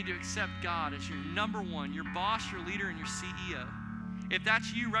because you need to accept God as your number one, your boss, your leader, and your CEO. If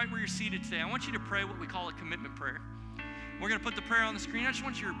that's you right where you're seated today, I want you to pray what we call a commitment prayer. We're going to put the prayer on the screen. I just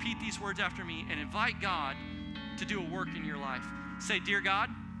want you to repeat these words after me and invite God to do a work in your life. Say, "Dear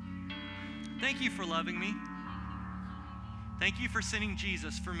God, thank you for loving me. Thank you for sending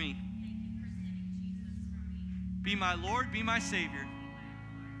Jesus for me. Be my Lord, be my Savior.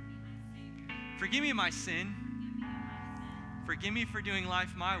 Forgive me my sin. Forgive me for doing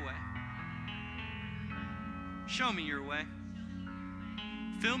life my way. Show me your way.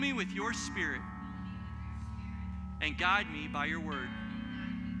 Fill me with your Spirit and guide me by your word.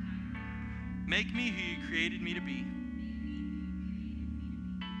 Make me who you created me to be."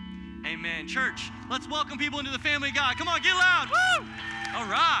 Amen. Church, let's welcome people into the family of God. Come on, get loud. Woo! All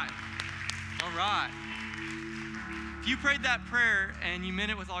right. All right. If you prayed that prayer and you meant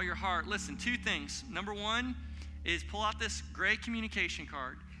it with all your heart, listen, two things. Number one is pull out this gray communication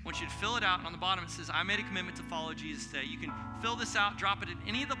card. I want you to fill it out, and on the bottom it says, "I made a commitment to follow Jesus today." You can fill this out, drop it in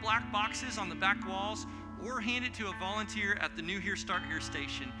any of the black boxes on the back walls, or hand it to a volunteer at the New Here, Start Here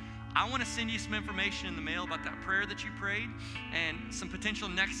station. I want to send you some information in the mail about that prayer that you prayed and some potential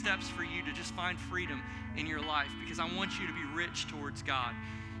next steps for you to just find freedom in your life, because I want you to be rich towards God.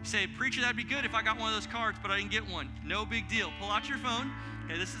 You say, "Preacher, that'd be good if I got one of those cards, but I didn't get one." No big deal. Pull out your phone.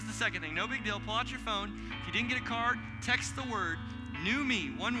 Okay, this is the second thing. No big deal. Pull out your phone. If you didn't get a card, text the word "New Me,"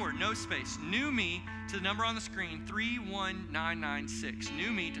 one word, no space, "New Me" to the number on the screen, 31996.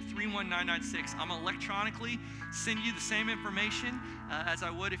 New Me to 31996. I'm gonna electronically send you the same information as I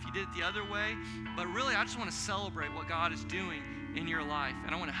would if you did it the other way. But really, I just want to celebrate what God is doing in your life,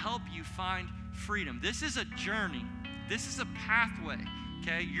 and I want to help you find freedom. This is a journey. This is a pathway.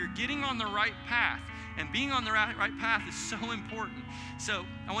 Okay, you're getting on the right path, and being on the right path is so important. So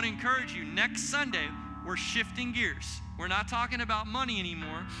I want to encourage you, next Sunday, we're shifting gears. We're not talking about money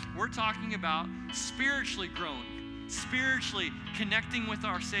anymore. We're talking about spiritually growing, spiritually connecting with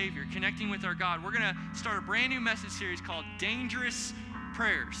our Savior, connecting with our God. We're going to start a brand new message series called Dangerous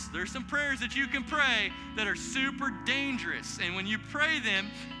Prayers. There's some prayers that you can pray that are super dangerous, and when you pray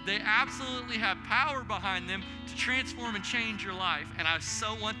them, they absolutely have power behind them to transform and change your life. And I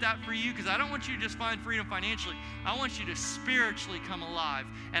so want that for you, because I don't want you to just find freedom financially. I want you to spiritually come alive,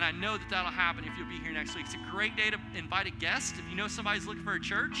 and I know that that'll happen if you'll be here next week. It's a great day to invite a guest. If you know somebody's looking for a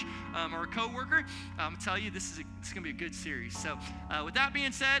church or a coworker, I'm tell you this is going to be a good series. So with that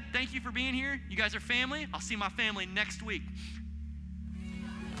being said, thank you for being here. You guys are family. I'll see my family next week.